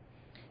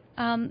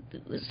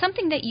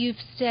 Something that you've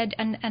said,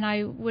 and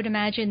I would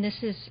imagine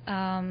this is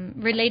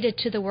related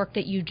to the work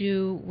that you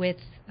do with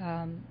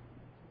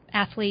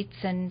athletes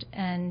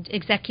and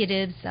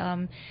executives,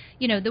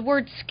 the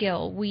word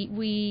skill.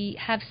 We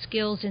have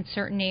skills in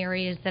certain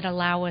areas that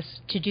allow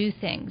us to do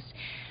things.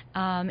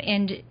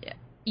 And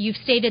you've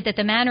stated that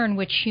the manner in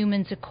which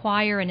humans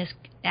acquire and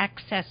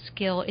access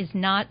skill is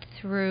not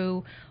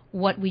through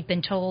what we've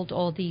been told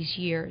all these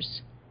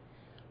years.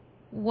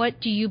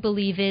 What do you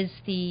believe is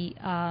the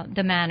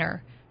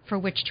manner for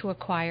which to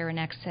acquire and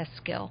access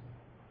skill?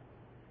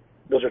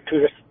 Those are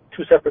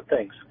two separate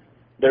things.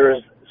 There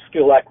is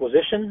skill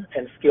acquisition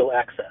and skill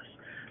access.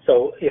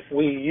 So if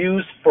we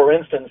use, for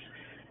instance,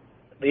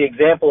 the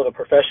example of a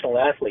professional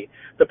athlete,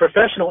 the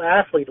professional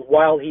athlete,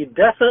 while he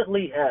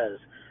definitely has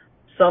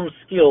some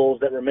skills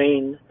that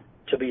remain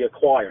to be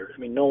acquired, I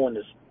mean, no one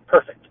is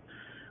perfect,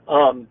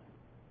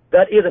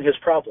 that isn't his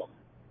problem.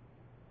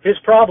 His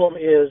problem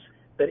is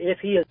that if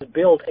he has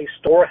built a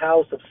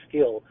storehouse of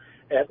skill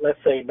at, let's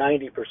say,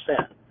 90%,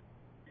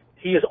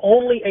 he is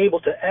only able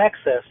to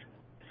access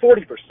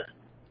 40%.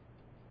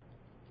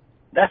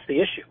 That's the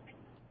issue.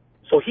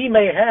 So he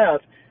may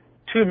have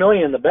 $2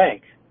 million in the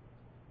bank,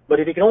 but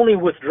if he can only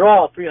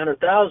withdraw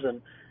 $300,000,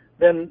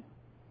 then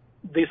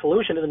the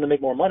solution isn't to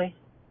make more money.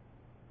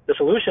 The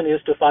solution is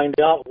to find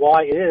out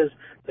why it is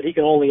that he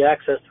can only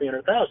access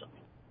 $300,000.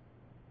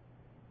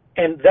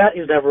 And that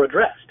is never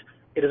addressed.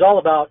 It is all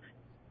about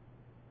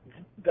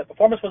the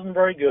performance wasn't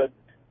very good,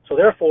 so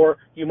therefore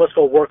you must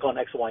go work on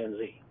X, Y, and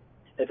Z.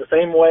 It's the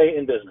same way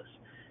in business.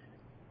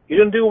 You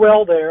didn't do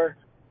well there,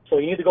 so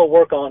you need to go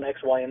work on X,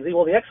 Y, and Z.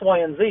 Well, the X, Y,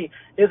 and Z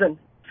isn't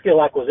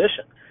skill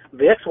acquisition.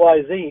 The X,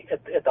 Y, Z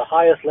at the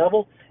highest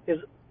level is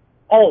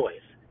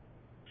always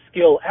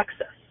skill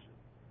access.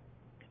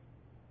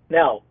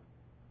 Now,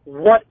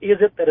 what is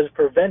it that is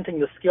preventing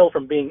the skill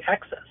from being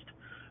accessed?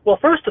 Well,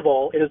 first of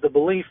all, it is the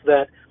belief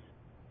that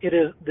it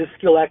is the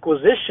skill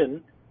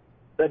acquisition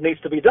that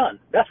needs to be done.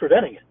 That's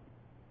preventing it.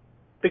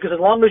 Because as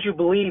long as you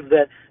believe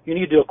that you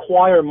need to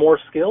acquire more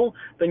skill,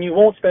 then you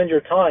won't spend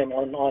your time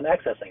on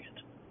accessing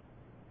it.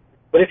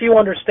 But if you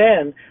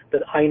understand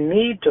that I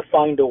need to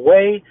find a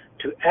way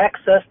to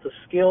access the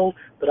skill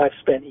that I've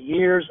spent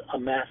years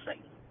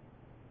amassing,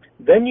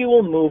 then you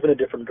will move in a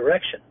different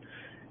direction.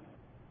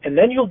 And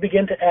then you'll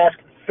begin to ask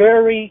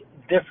very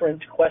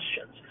different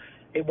questions.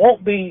 It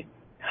won't be,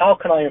 how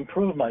can I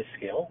improve my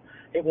skill?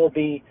 It will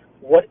be,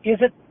 what is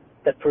it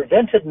that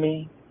prevented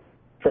me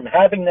from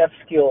having that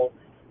skill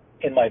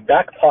in my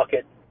back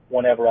pocket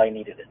whenever I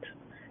needed it.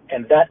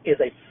 And that is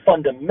a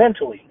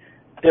fundamentally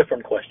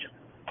different question.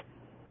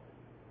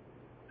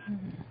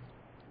 Mm-hmm.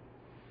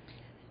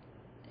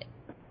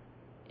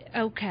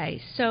 Okay,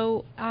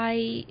 so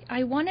I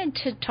wanted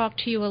to talk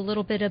to you a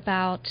little bit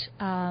about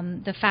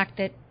the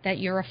fact that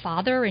you're a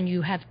father and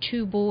you have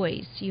two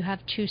boys, you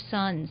have two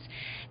sons,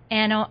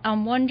 and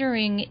I'm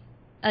wondering,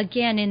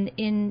 again,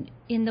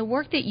 in the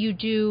work that you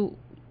do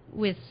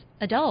with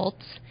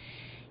adults,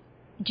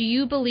 do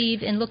you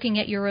believe in looking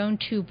at your own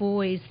two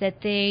boys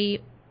that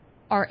they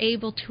are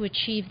able to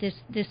achieve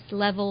this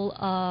level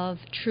of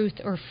truth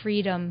or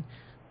freedom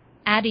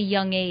at a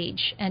young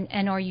age,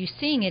 and are you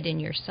seeing it in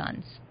your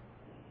sons?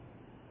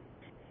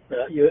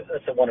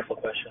 That's a wonderful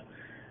question.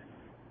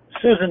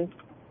 Susan,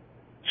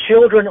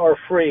 children are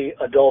free,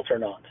 adults are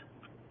not.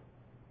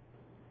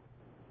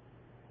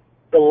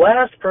 The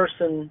last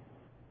person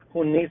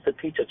who needs to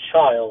teach a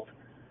child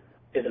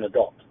is an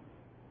adult.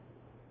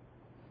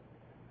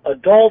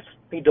 Adults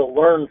need to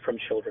learn from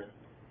children,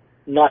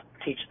 not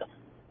teach them.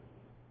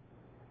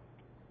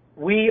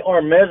 We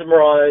are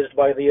mesmerized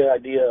by the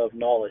idea of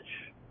knowledge.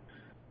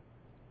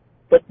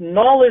 But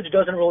knowledge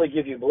doesn't really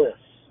give you bliss.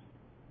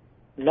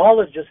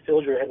 Knowledge just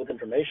fills your head with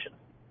information.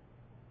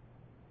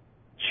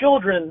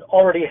 Children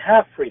already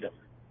have freedom.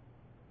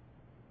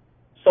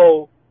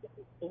 So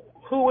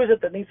who is it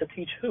that needs to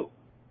teach who?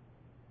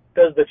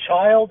 Does the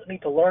child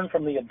need to learn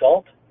from the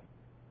adult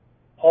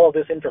all of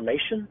this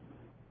information?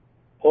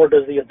 Or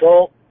does the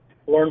adult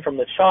learn from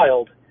the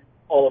child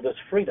all of this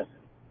freedom?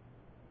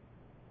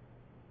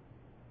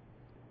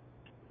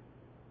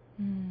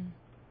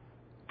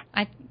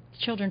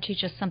 Children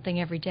teach us something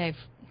every day,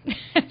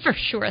 for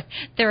sure.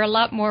 They're a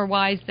lot more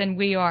wise than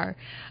we are.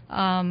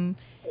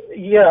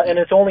 Yeah, and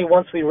it's only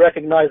once we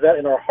recognize that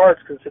in our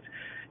hearts, because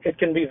it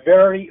can be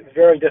very,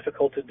 very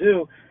difficult to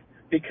do,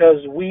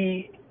 because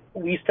we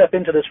step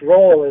into this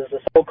role as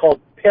a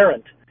so-called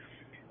parent.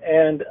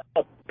 And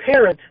a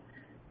parent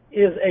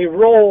is a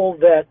role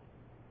that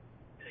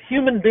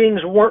human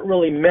beings weren't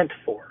really meant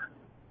for.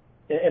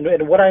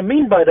 And what I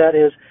mean by that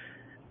is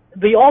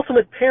the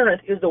ultimate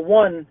parent is the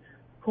one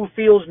who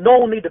feels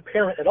no need to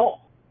parent at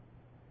all.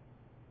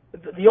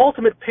 The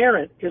ultimate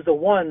parent is the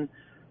one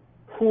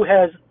who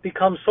has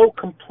become so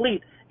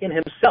complete in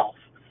himself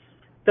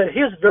that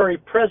his very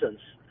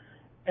presence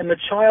and the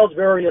child's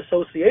very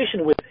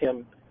association with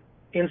him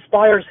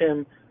inspires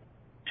him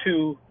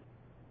to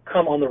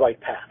come on the right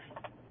path.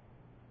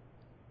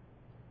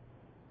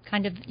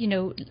 Kind of,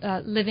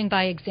 living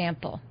by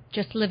example,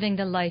 just living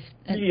the life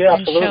and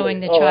showing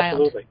the child.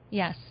 Absolutely.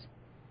 Yes.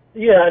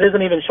 Yeah, it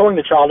isn't even showing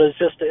the child. It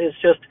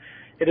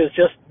is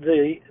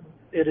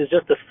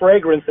just the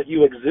fragrance that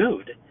you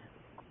exude.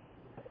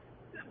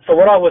 So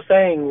what I was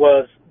saying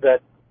was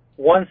that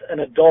once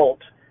an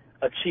adult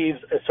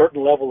achieves a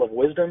certain level of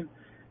wisdom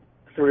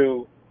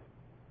through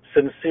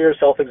sincere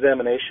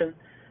self-examination,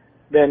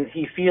 then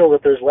he feels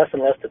that there's less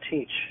and less to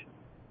teach,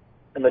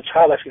 and the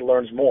child actually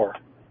learns more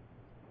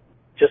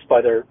just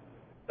by their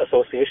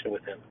association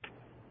with him.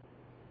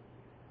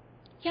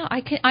 Yeah,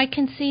 I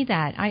can see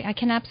that. I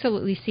can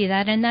absolutely see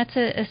that, and that's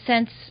a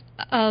sense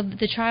of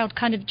the child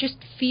kind of just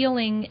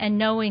feeling and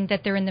knowing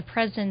that they're in the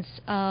presence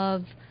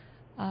of,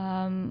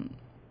 they're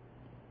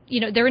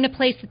in a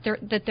place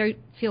that they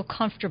feel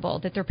comfortable,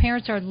 that their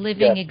parents are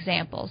living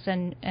examples,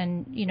 and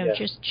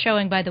just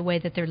showing by the way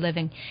that they're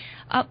living.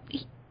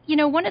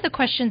 One of the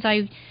questions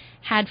I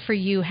had for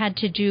you had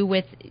to do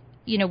with,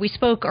 we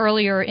spoke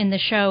earlier in the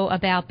show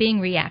about being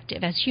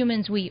reactive. As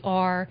humans, we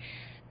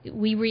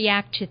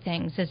react to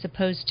things as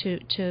opposed to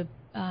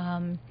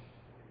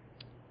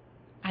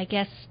I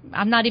guess,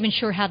 I'm not even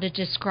sure how to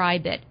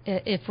describe it.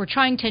 If we're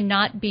trying to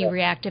not be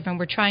reactive and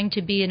we're trying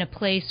to be in a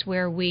place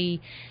where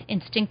we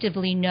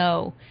instinctively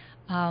know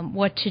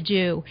what to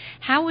do,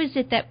 how is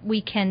it that we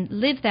can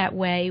live that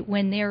way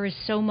when there is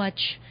so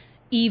much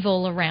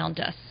evil around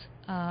us?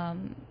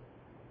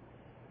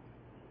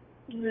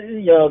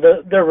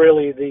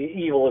 The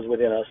evil is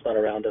within us, not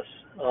around us.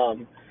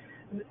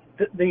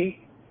 The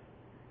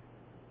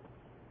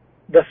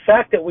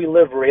fact that we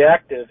live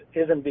reactive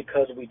isn't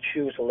because we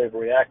choose to live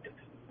reactive.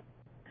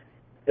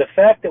 The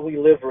fact that we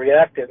live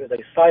reactive is a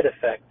side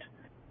effect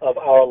of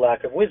our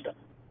lack of wisdom.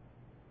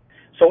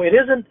 So it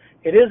isn't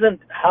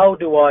how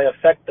do I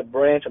affect the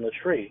branch on the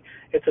tree.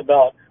 It's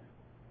about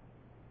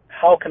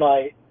how can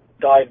I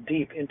dive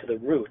deep into the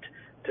root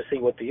to see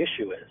what the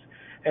issue is.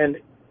 And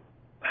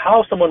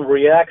how someone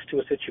reacts to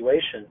a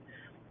situation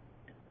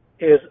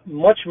is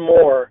much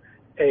more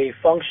a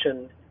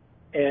function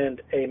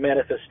and a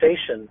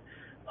manifestation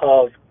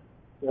of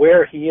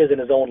where he is in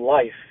his own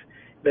life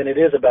than it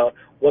is about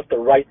what the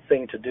right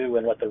thing to do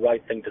and what the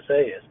right thing to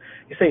say is.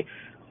 You see,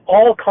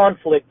 all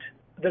conflict,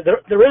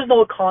 there is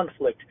no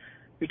conflict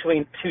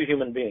between two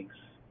human beings,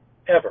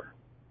 ever.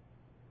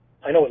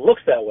 I know it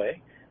looks that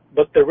way,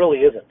 but there really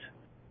isn't.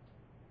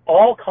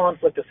 All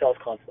conflict is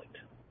self-conflict.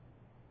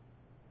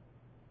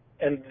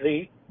 And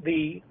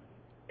the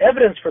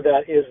evidence for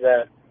that is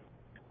that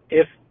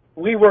if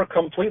we were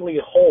completely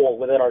whole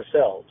within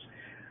ourselves,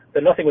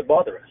 then nothing would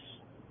bother us.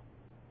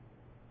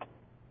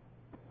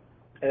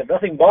 And if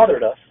nothing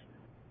bothered us,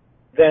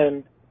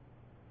 then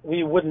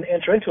we wouldn't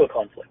enter into a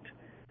conflict.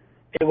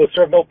 It would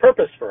serve no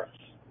purpose for us.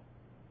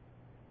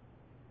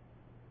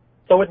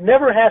 So it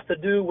never has to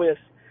do with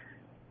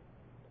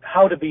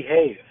how to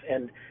behave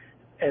and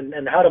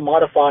how to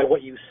modify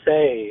what you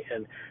say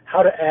and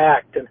how to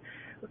act. And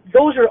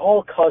those are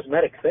all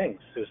cosmetic things,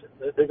 Susan.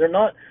 They're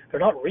not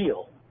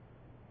real.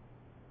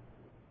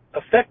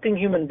 Affecting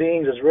human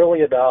beings is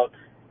really about,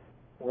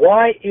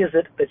 why is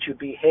it that you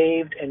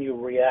behaved and you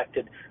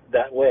reacted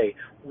that way?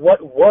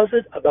 What was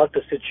it about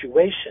the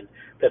situation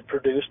that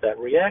produced that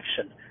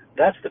reaction?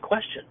 That's the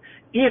question.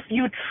 If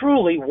you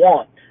truly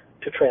want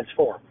to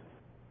transform.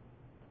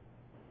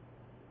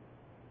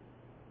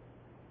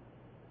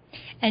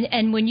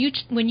 And when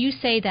you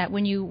say that,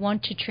 when you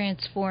want to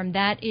transform,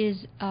 that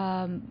is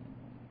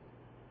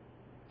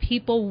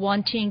people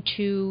wanting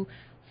to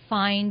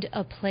find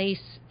a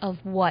place of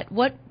what?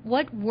 What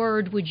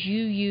word would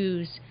you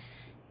use?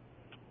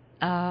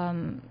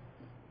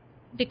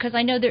 Because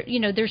I know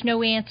there's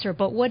no answer,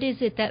 but what is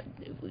it that,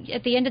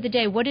 at the end of the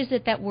day, what is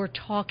it that we're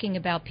talking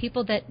about?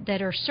 People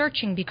that are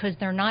searching because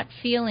they're not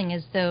feeling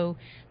as though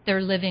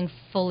they're living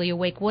fully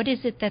awake. What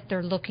is it that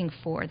they're looking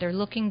for? They're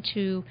looking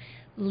to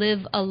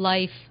live a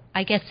life,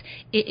 I guess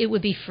it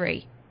would be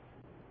free.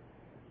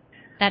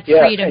 That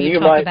freedom you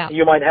talk about.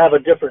 You might have a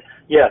different,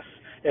 yes.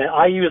 And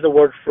I use the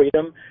word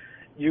freedom.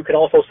 You can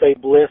also say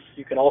bliss.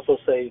 You can also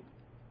say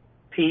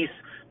peace.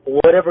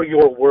 Whatever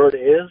your word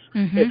is,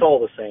 it's all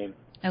the same.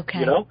 Okay.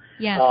 You know?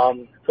 Yes.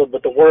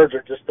 But the words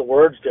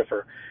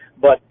differ.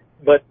 But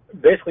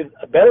basically,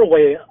 a better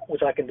way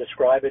which I can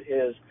describe it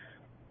is,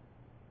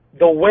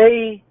 the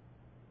way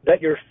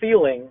that you're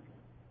feeling,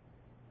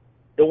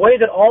 the way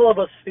that all of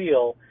us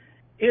feel,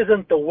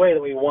 isn't the way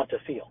that we want to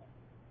feel.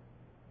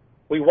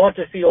 We want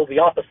to feel the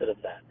opposite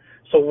of that.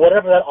 So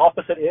whatever that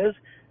opposite is,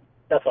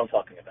 that's what I'm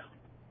talking about.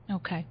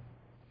 Okay.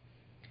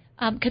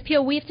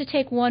 Kapil, we have to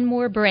take one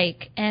more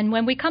break, and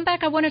when we come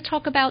back, I want to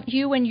talk about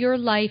you and your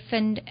life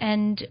and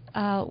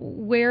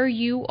where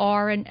you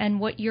are and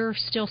what you're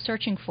still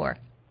searching for.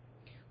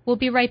 We'll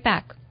be right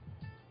back.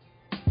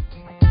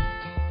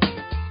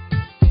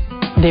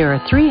 There are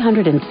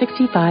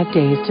 365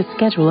 days to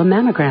schedule a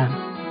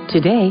mammogram.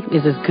 Today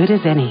is as good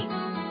as any.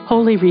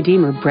 Holy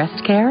Redeemer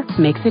Breast Care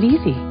makes it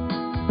easy.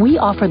 We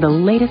offer the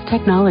latest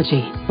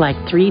technology like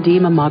 3D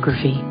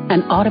mammography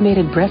and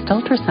automated breast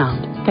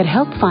ultrasound that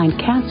help find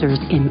cancers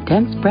in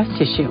dense breast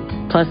tissue.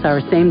 Plus,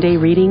 our same-day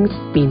readings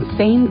mean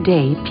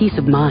same-day peace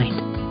of mind.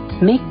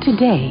 Make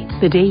today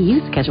the day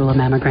you schedule a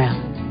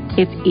mammogram.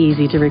 It's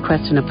easy to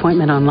request an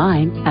appointment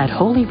online at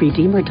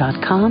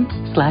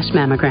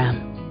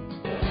holyredeemer.com/mammogram.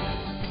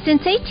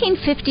 Since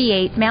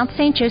 1858, Mount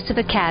St. Joseph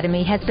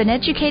Academy has been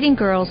educating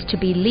girls to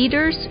be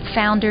leaders,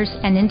 founders,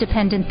 and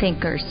independent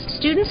thinkers.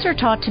 Students are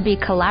taught to be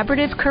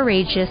collaborative,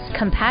 courageous,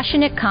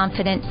 compassionate,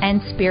 confident,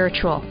 and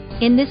spiritual.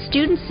 In this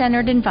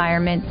student-centered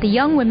environment, the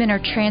young women are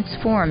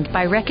transformed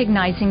by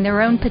recognizing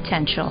their own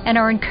potential and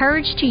are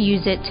encouraged to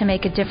use it to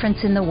make a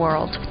difference in the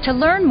world. To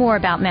learn more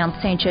about Mount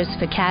St.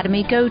 Joseph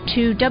Academy, go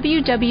to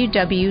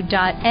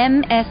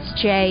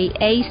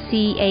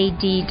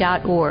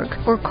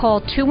www.msjacad.org or call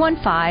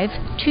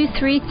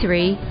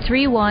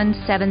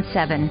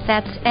 215-233-3177.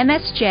 That's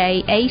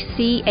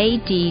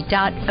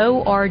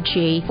msjacad.org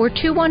or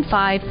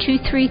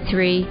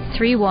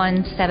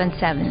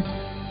 215-233-3177.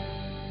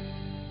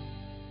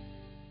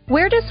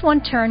 Where does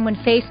one turn when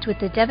faced with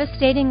the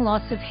devastating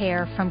loss of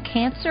hair from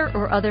cancer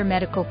or other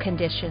medical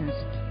conditions?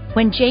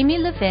 When Jamie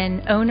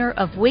Levin, owner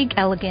of Wig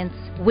Elegance,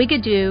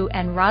 Wigadoo,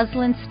 and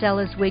Rosalind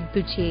Stella's Wig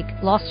Boutique,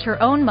 lost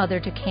her own mother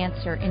to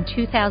cancer in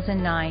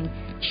 2009,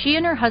 she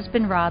and her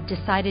husband Rob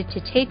decided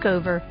to take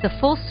over the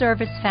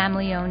full-service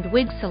family-owned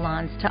wig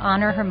salons to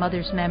honor her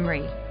mother's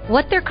memory.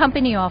 What their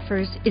company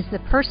offers is the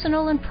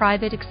personal and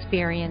private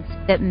experience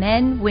that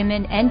men,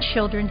 women, and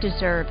children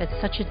deserve at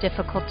such a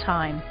difficult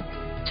time.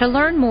 To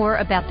learn more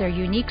about their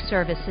unique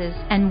services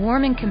and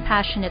warm and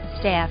compassionate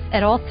staff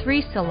at all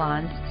three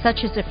salons,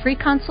 such as a free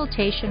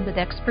consultation with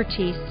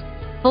expertise,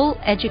 full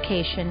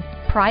education,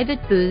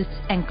 private booths,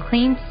 and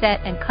clean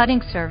set and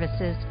cutting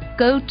services,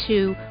 go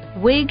to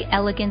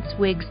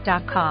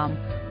wigelegancewigs.com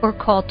or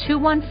call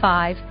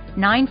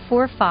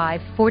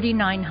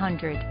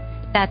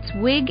 215-945-4900. That's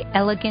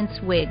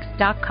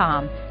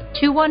wigelegancewigs.com.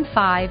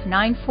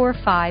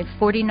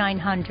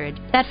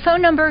 215-945-4900. That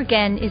phone number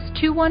again is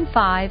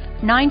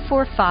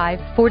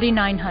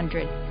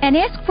 215-945-4900. And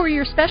ask for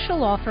your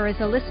special offer as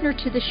a listener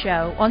to the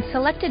show on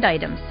selected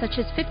items such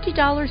as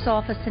 $50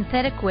 off a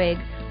synthetic wig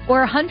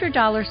or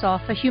 $100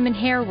 off a human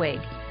hair wig.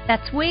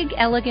 That's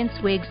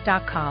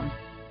wigelegancewigs.com.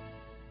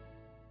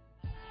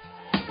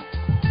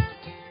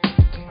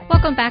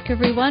 Welcome back,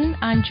 everyone.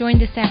 I'm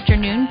joined this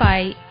afternoon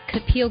by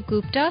Kapil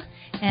Gupta,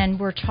 and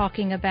we're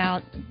talking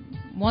about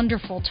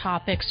wonderful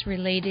topics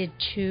related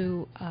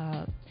to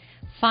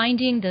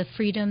finding the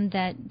freedom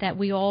that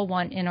we all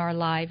want in our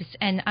lives.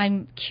 And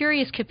I'm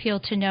curious, Kapil,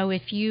 to know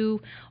if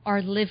you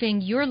are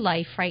living your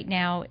life right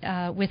now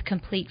with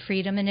complete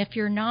freedom, and if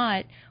you're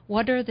not,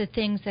 what are the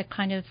things that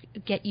kind of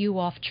get you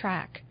off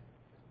track?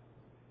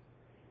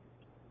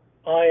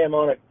 I'm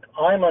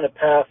on a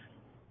path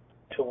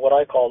to what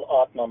I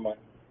call Atmaman,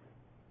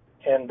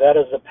 and that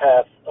is the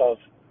path of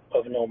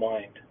no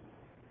mind.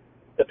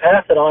 The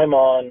path that I'm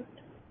on,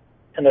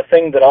 and the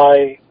thing that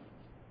I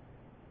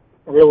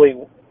really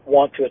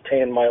want to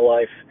attain in my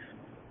life,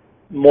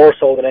 more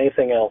so than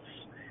anything else,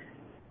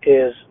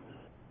 is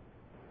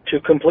to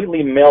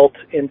completely melt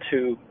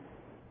into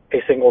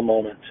a single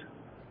moment.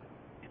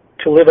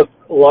 To live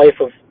a life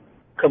of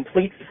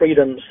complete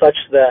freedom such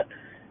that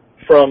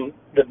from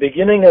the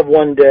beginning of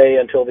one day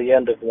until the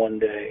end of one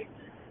day,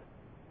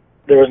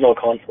 there is no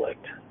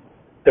conflict.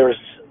 There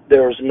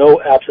is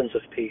no absence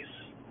of peace.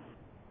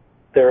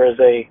 There is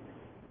a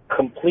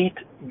complete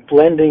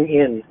blending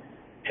in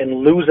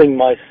and losing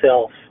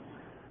myself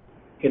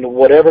in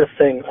whatever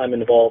thing I'm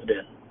involved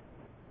in,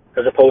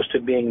 as opposed to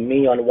being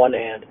me on one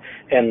hand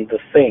and the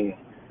thing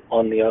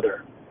on the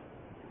other.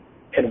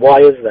 And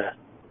why is that?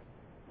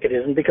 It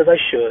isn't because I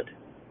should.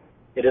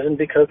 It isn't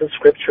because the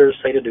scriptures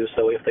say to do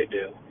so if they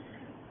do.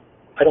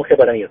 I don't care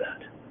about any of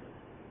that.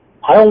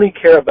 I only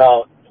care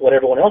about what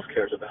everyone else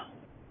cares about,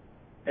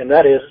 and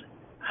that is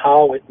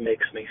how it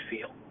makes me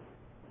feel.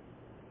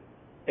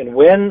 And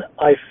when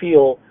I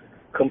feel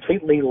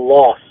completely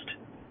lost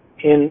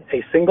in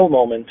a single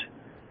moment,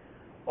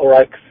 or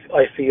I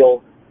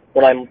feel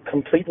when I'm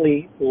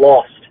completely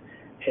lost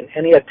in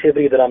any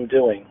activity that I'm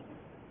doing,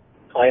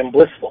 I am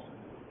blissful.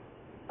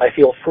 I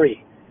feel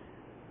free,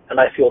 and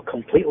I feel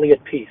completely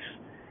at peace.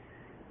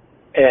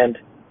 And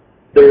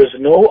there is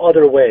no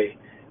other way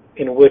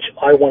in which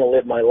I want to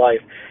live my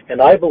life.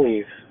 And I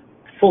believe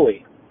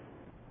fully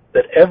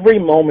that every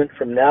moment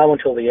from now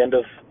until the end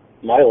of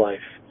my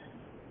life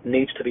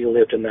needs to be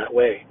lived in that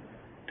way.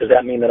 Does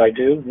that mean that I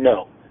do?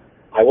 No.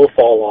 I will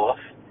fall off.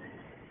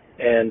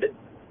 And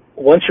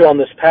once you're on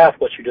this path,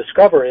 what you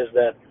discover is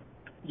that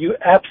you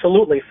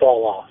absolutely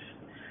fall off.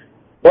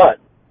 But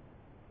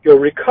your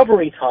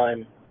recovery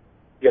time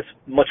gets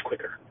much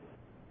quicker.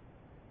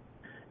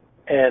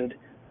 And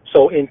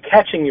so in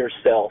catching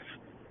yourself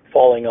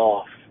falling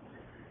off,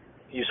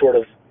 you sort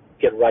of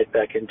get right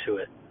back into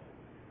it.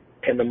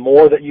 And the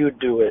more that you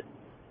do it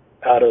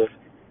out of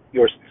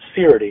your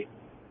sincerity,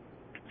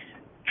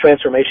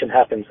 transformation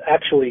happens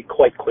actually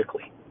quite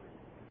quickly.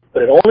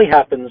 But it only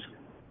happens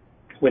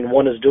when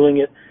one is doing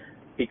it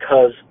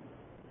because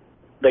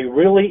they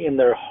really, in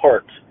their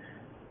heart,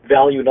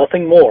 value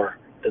nothing more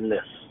than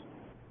this.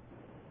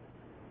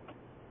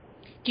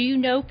 Do you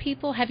know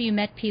people? Have you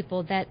met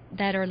people that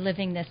are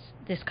living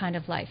this kind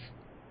of life?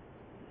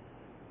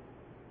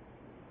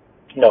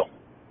 No,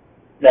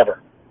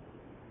 never.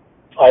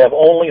 I have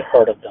only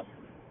heard of them.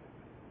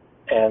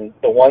 And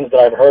the ones that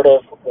I've heard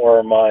of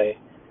were my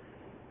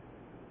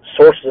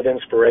sources of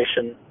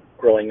inspiration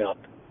growing up.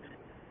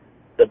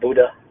 The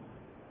Buddha,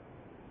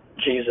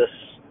 Jesus,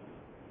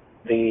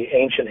 the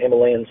ancient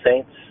Himalayan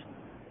saints.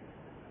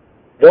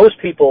 Those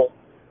people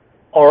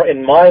are,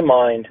 in my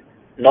mind,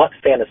 not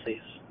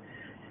fantasies.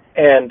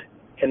 And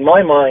in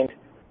my mind,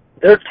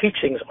 their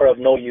teachings are of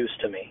no use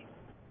to me.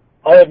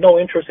 I have no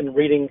interest in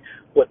reading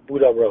what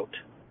Buddha wrote.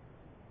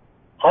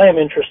 I am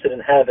interested in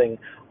having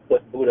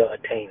what Buddha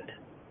attained,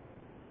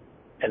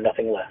 and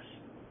nothing less.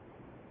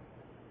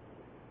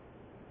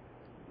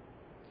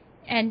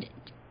 And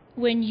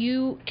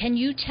can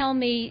you tell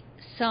me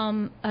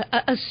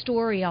a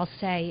story, I'll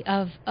say,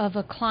 of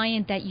a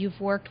client that you've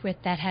worked with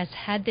that has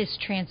had this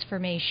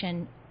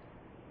transformation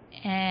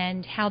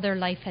and how their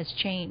life has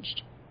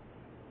changed?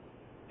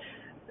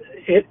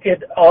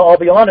 I'll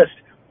be honest,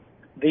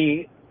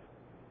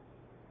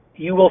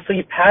 you will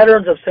see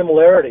patterns of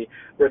similarity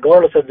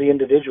regardless of the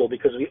individual,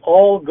 because we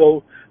all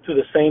go through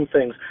the same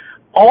things.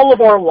 All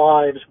of our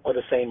lives are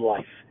the same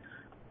life.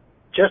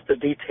 Just the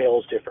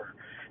details differ.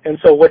 And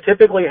so what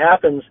typically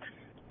happens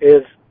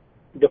is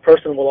the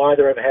person will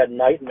either have had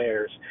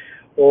nightmares,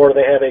 or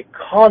they have a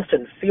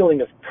constant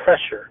feeling of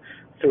pressure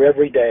through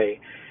every day,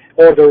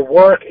 or their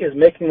work is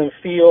making them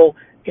feel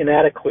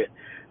inadequate,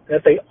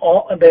 that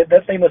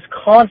they must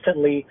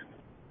constantly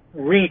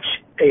reach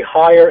a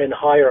higher and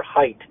higher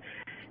height.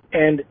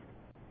 And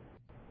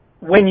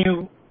when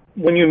you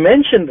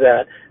mention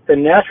that, the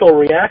natural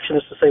reaction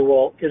is to say,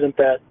 well, isn't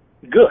that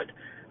good?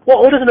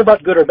 Well, it isn't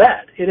about good or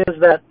bad. It is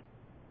that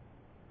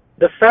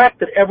the fact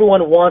that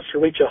everyone wants to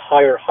reach a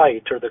higher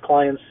height, or the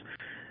clients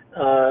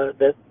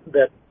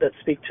that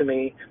speak to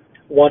me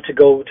want to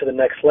go to the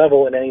next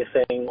level in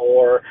anything,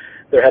 or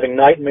they're having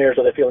nightmares,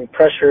 or they're feeling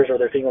pressures, or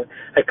they're feeling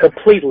a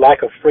complete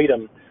lack of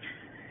freedom,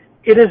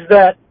 it is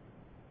that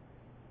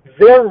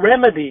their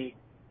remedy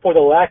for the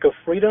lack of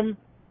freedom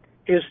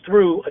is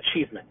through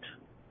achievement.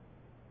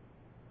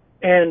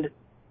 And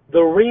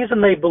the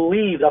reason they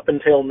believed up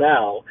until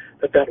now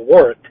that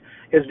worked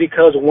is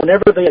because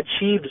whenever they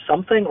achieved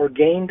something or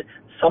gained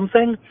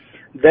something,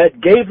 that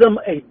gave them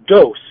a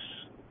dose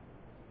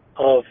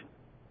of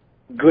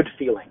good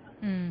feeling.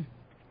 Mm.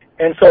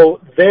 And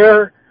so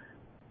their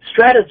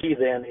strategy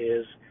then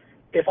is,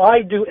 if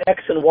I do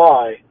X and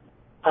Y,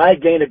 I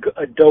gain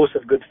a dose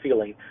of good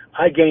feeling.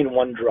 I gain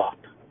one drop.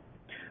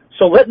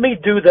 So let me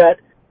do that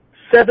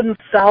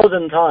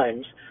 7,000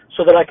 times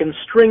so that I can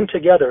string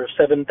together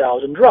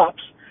 7,000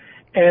 drops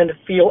and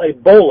feel a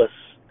bolus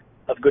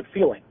of good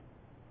feeling.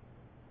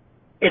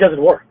 It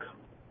doesn't work.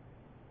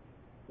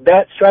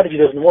 That strategy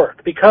doesn't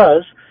work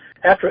because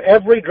after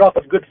every drop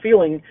of good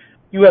feeling,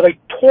 you have a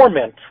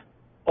torment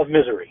of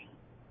misery.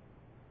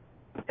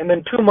 And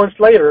then 2 months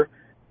later,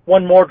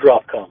 one more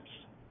drop comes.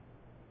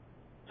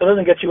 So it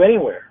doesn't get you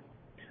anywhere.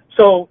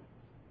 So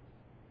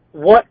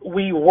what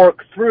we work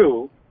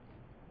through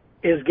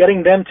is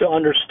getting them to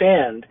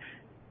understand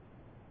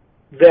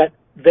that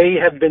they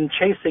have been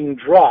chasing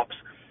drops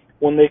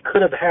when they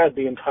could have had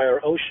the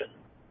entire ocean.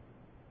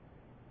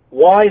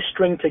 Why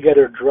string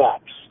together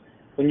drops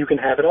when you can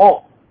have it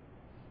all?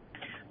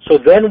 So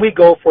then we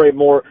go for a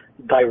more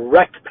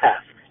direct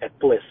path at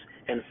bliss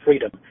and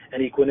freedom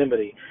and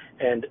equanimity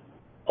and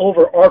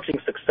overarching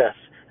success.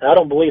 And I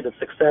don't believe that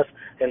success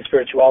and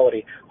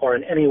spirituality are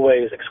in any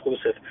ways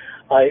exclusive.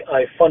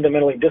 I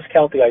fundamentally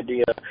discount the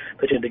idea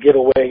that you need to give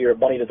away your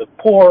money to the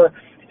poor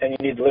and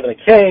you need to live in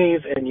a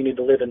cave and you need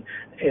to live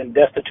in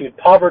destitute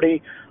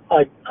poverty.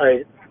 I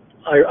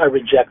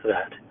reject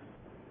that.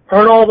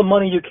 Earn all the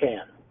money you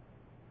can.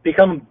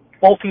 Become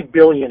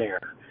multi-billionaire.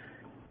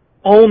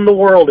 Own the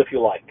world if you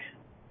like.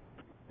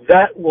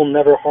 That will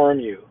never harm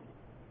you.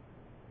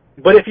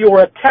 But if you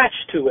are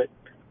attached to it,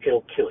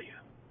 it'll kill you.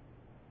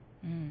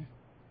 Mm.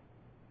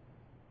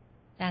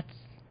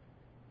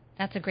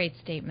 That's a great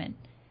statement.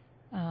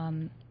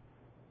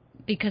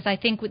 Because I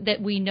think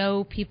that we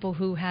know people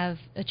who have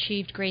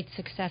achieved great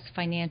success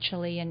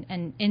financially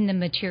and in the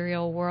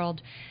material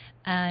world.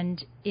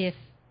 And if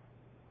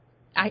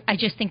I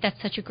just think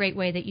that's such a great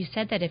way that you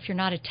said that. If you're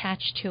not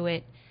attached to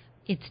it,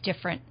 it's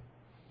different.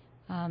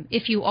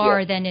 If you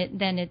are, then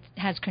it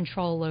has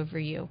control over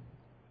you.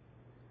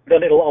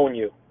 Then it'll own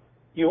you.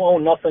 You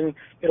own nothing,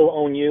 it'll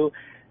own you.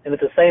 And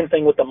it's the same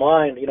thing with the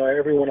mind. You know,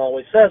 everyone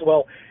always says,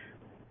 well,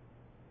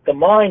 the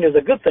mind is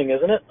a good thing,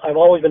 isn't it? I've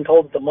always been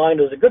told that the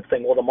mind is a good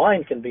thing. Well, the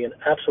mind can be an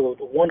absolute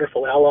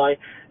wonderful ally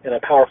and a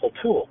powerful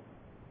tool.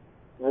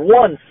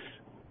 Once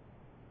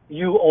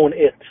you own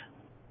it.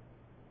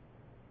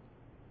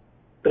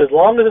 But as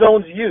long as it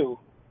owns you,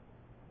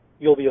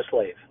 you'll be a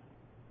slave.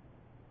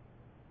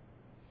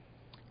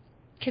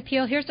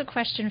 Kapil, here's a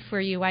question for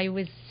you. I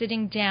was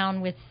sitting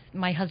down with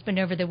my husband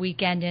over the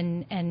weekend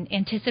and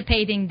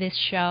anticipating this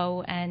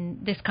show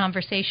and this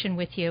conversation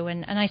with you,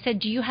 and I said,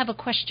 do you have a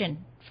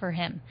question for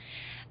him?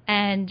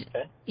 And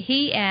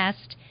he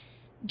asked,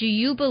 do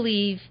you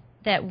believe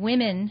that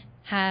women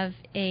have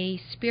a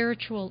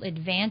spiritual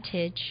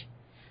advantage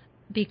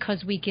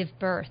because we give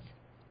birth?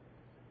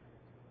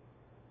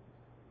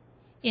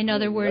 In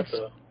other words,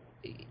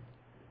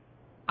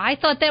 I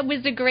thought that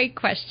was a great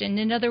question.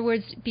 In other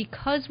words,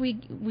 because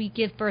we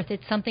give birth,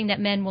 it's something that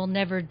men will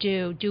never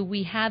do. Do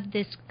we have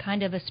this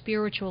kind of a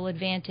spiritual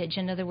advantage?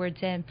 In other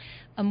words,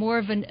 a more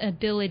of an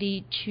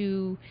ability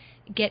to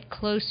get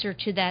closer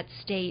to that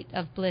state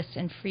of bliss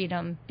and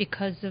freedom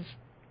because of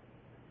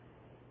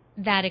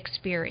that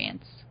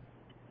experience?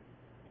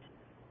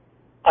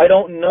 I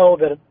don't know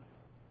that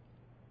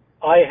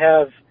I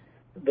have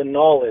the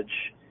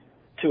knowledge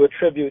to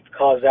attribute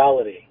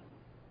causality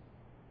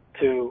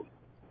to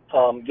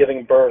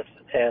giving birth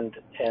and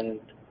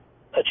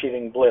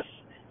achieving bliss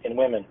in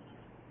women.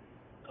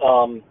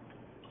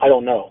 I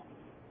don't know.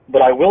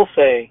 But I will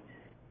say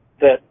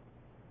that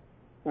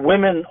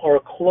women are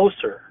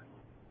closer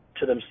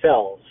to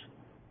themselves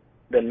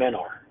than men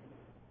are.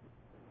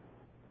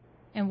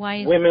 And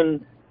why is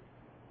women?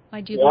 Why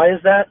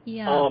is that?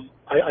 Yeah.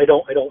 I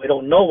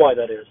don't know why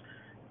that is.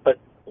 But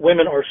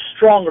women are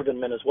stronger than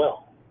men as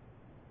well.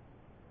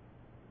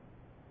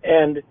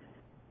 And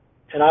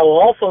I will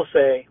also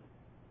say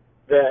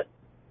that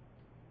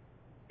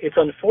it's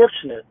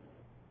unfortunate,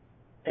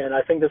 and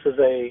I think this is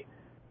a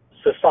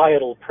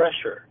societal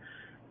pressure,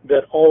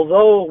 that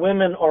although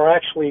women are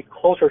actually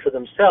closer to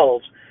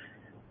themselves,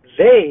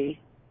 they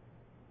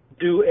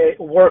do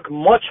work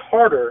much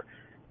harder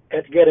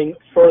at getting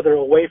further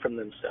away from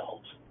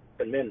themselves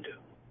than men do.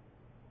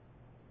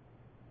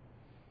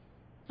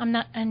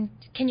 And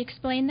can you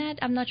explain that?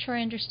 I'm not sure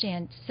I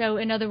understand. So,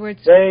 in other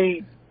words,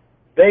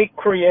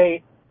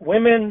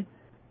 women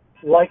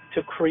like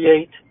to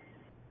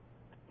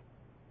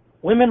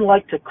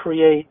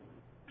create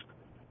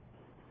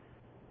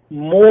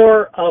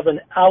more of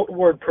an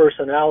outward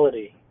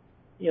personality.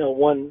 You know,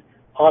 one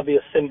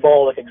obvious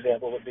symbolic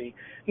example would be,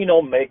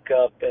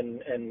 makeup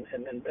and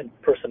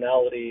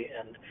personality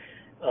and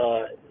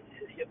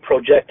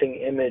projecting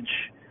image,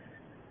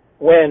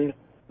 when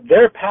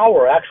their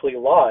power actually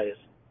lies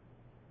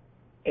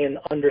in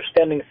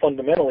understanding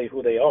fundamentally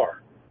who they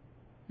are,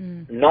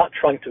 not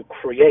trying to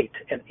create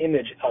an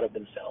image out of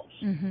themselves.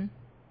 Mm-hmm.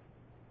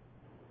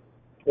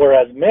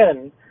 Whereas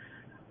men,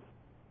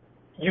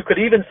 you could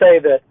even say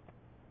that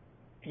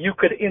you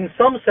could in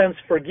some sense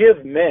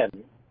forgive men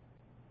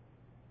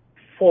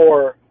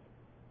for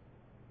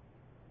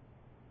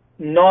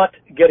not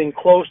getting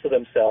close to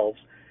themselves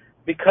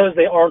because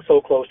they aren't so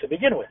close to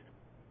begin with.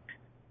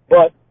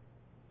 But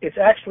it's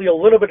actually a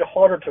little bit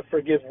harder to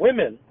forgive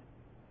women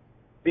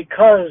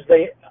because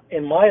they,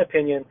 in my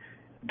opinion,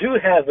 do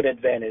have an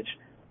advantage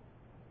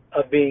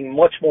of being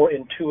much more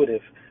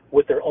intuitive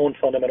with their own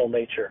fundamental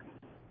nature.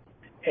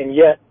 And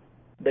yet,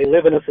 they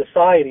live in a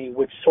society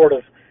which sort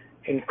of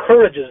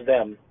encourages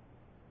them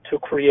to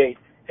create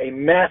a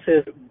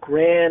massive,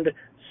 grand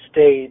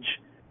stage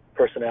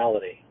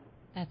personality.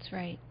 That's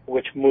right.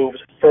 Which moves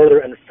further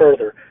and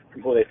further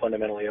from who they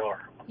fundamentally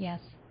are. Yes.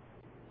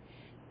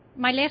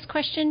 My last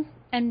question,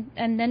 and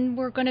then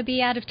we're going to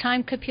be out of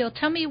time, Kapil.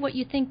 Tell me what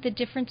you think the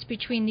difference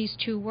between these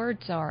two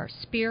words are,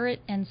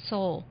 spirit and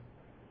soul.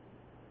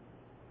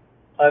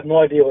 I have no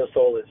idea what a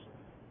soul is.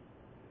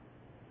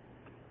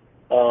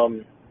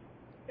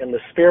 And the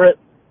spirit,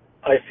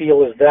 I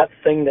feel, is that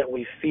thing that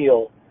we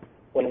feel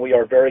when we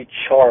are very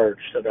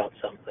charged about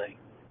something.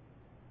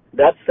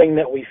 That thing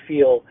that we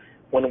feel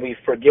when we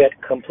forget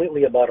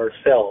completely about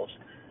ourselves,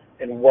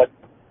 and what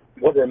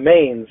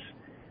remains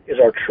is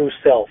our true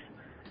self,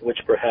 which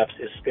perhaps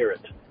is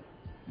spirit.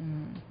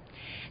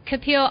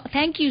 Kapil,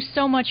 thank you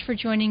so much for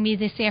joining me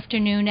this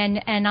afternoon,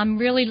 and I'm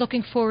really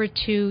looking forward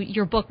to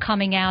your book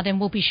coming out, and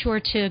we'll be sure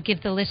to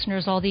give the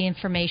listeners all the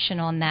information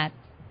on that.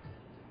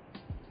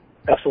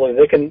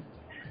 Absolutely. They can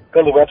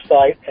go to the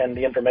website, and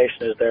the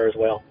information is there as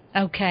well.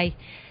 Okay.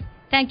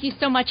 Thank you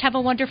so much. Have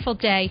a wonderful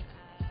day.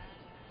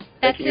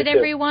 That's it,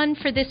 everyone,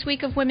 for this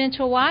week of Women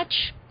to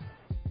Watch.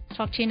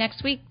 Talk to you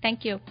next week.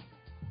 Thank you.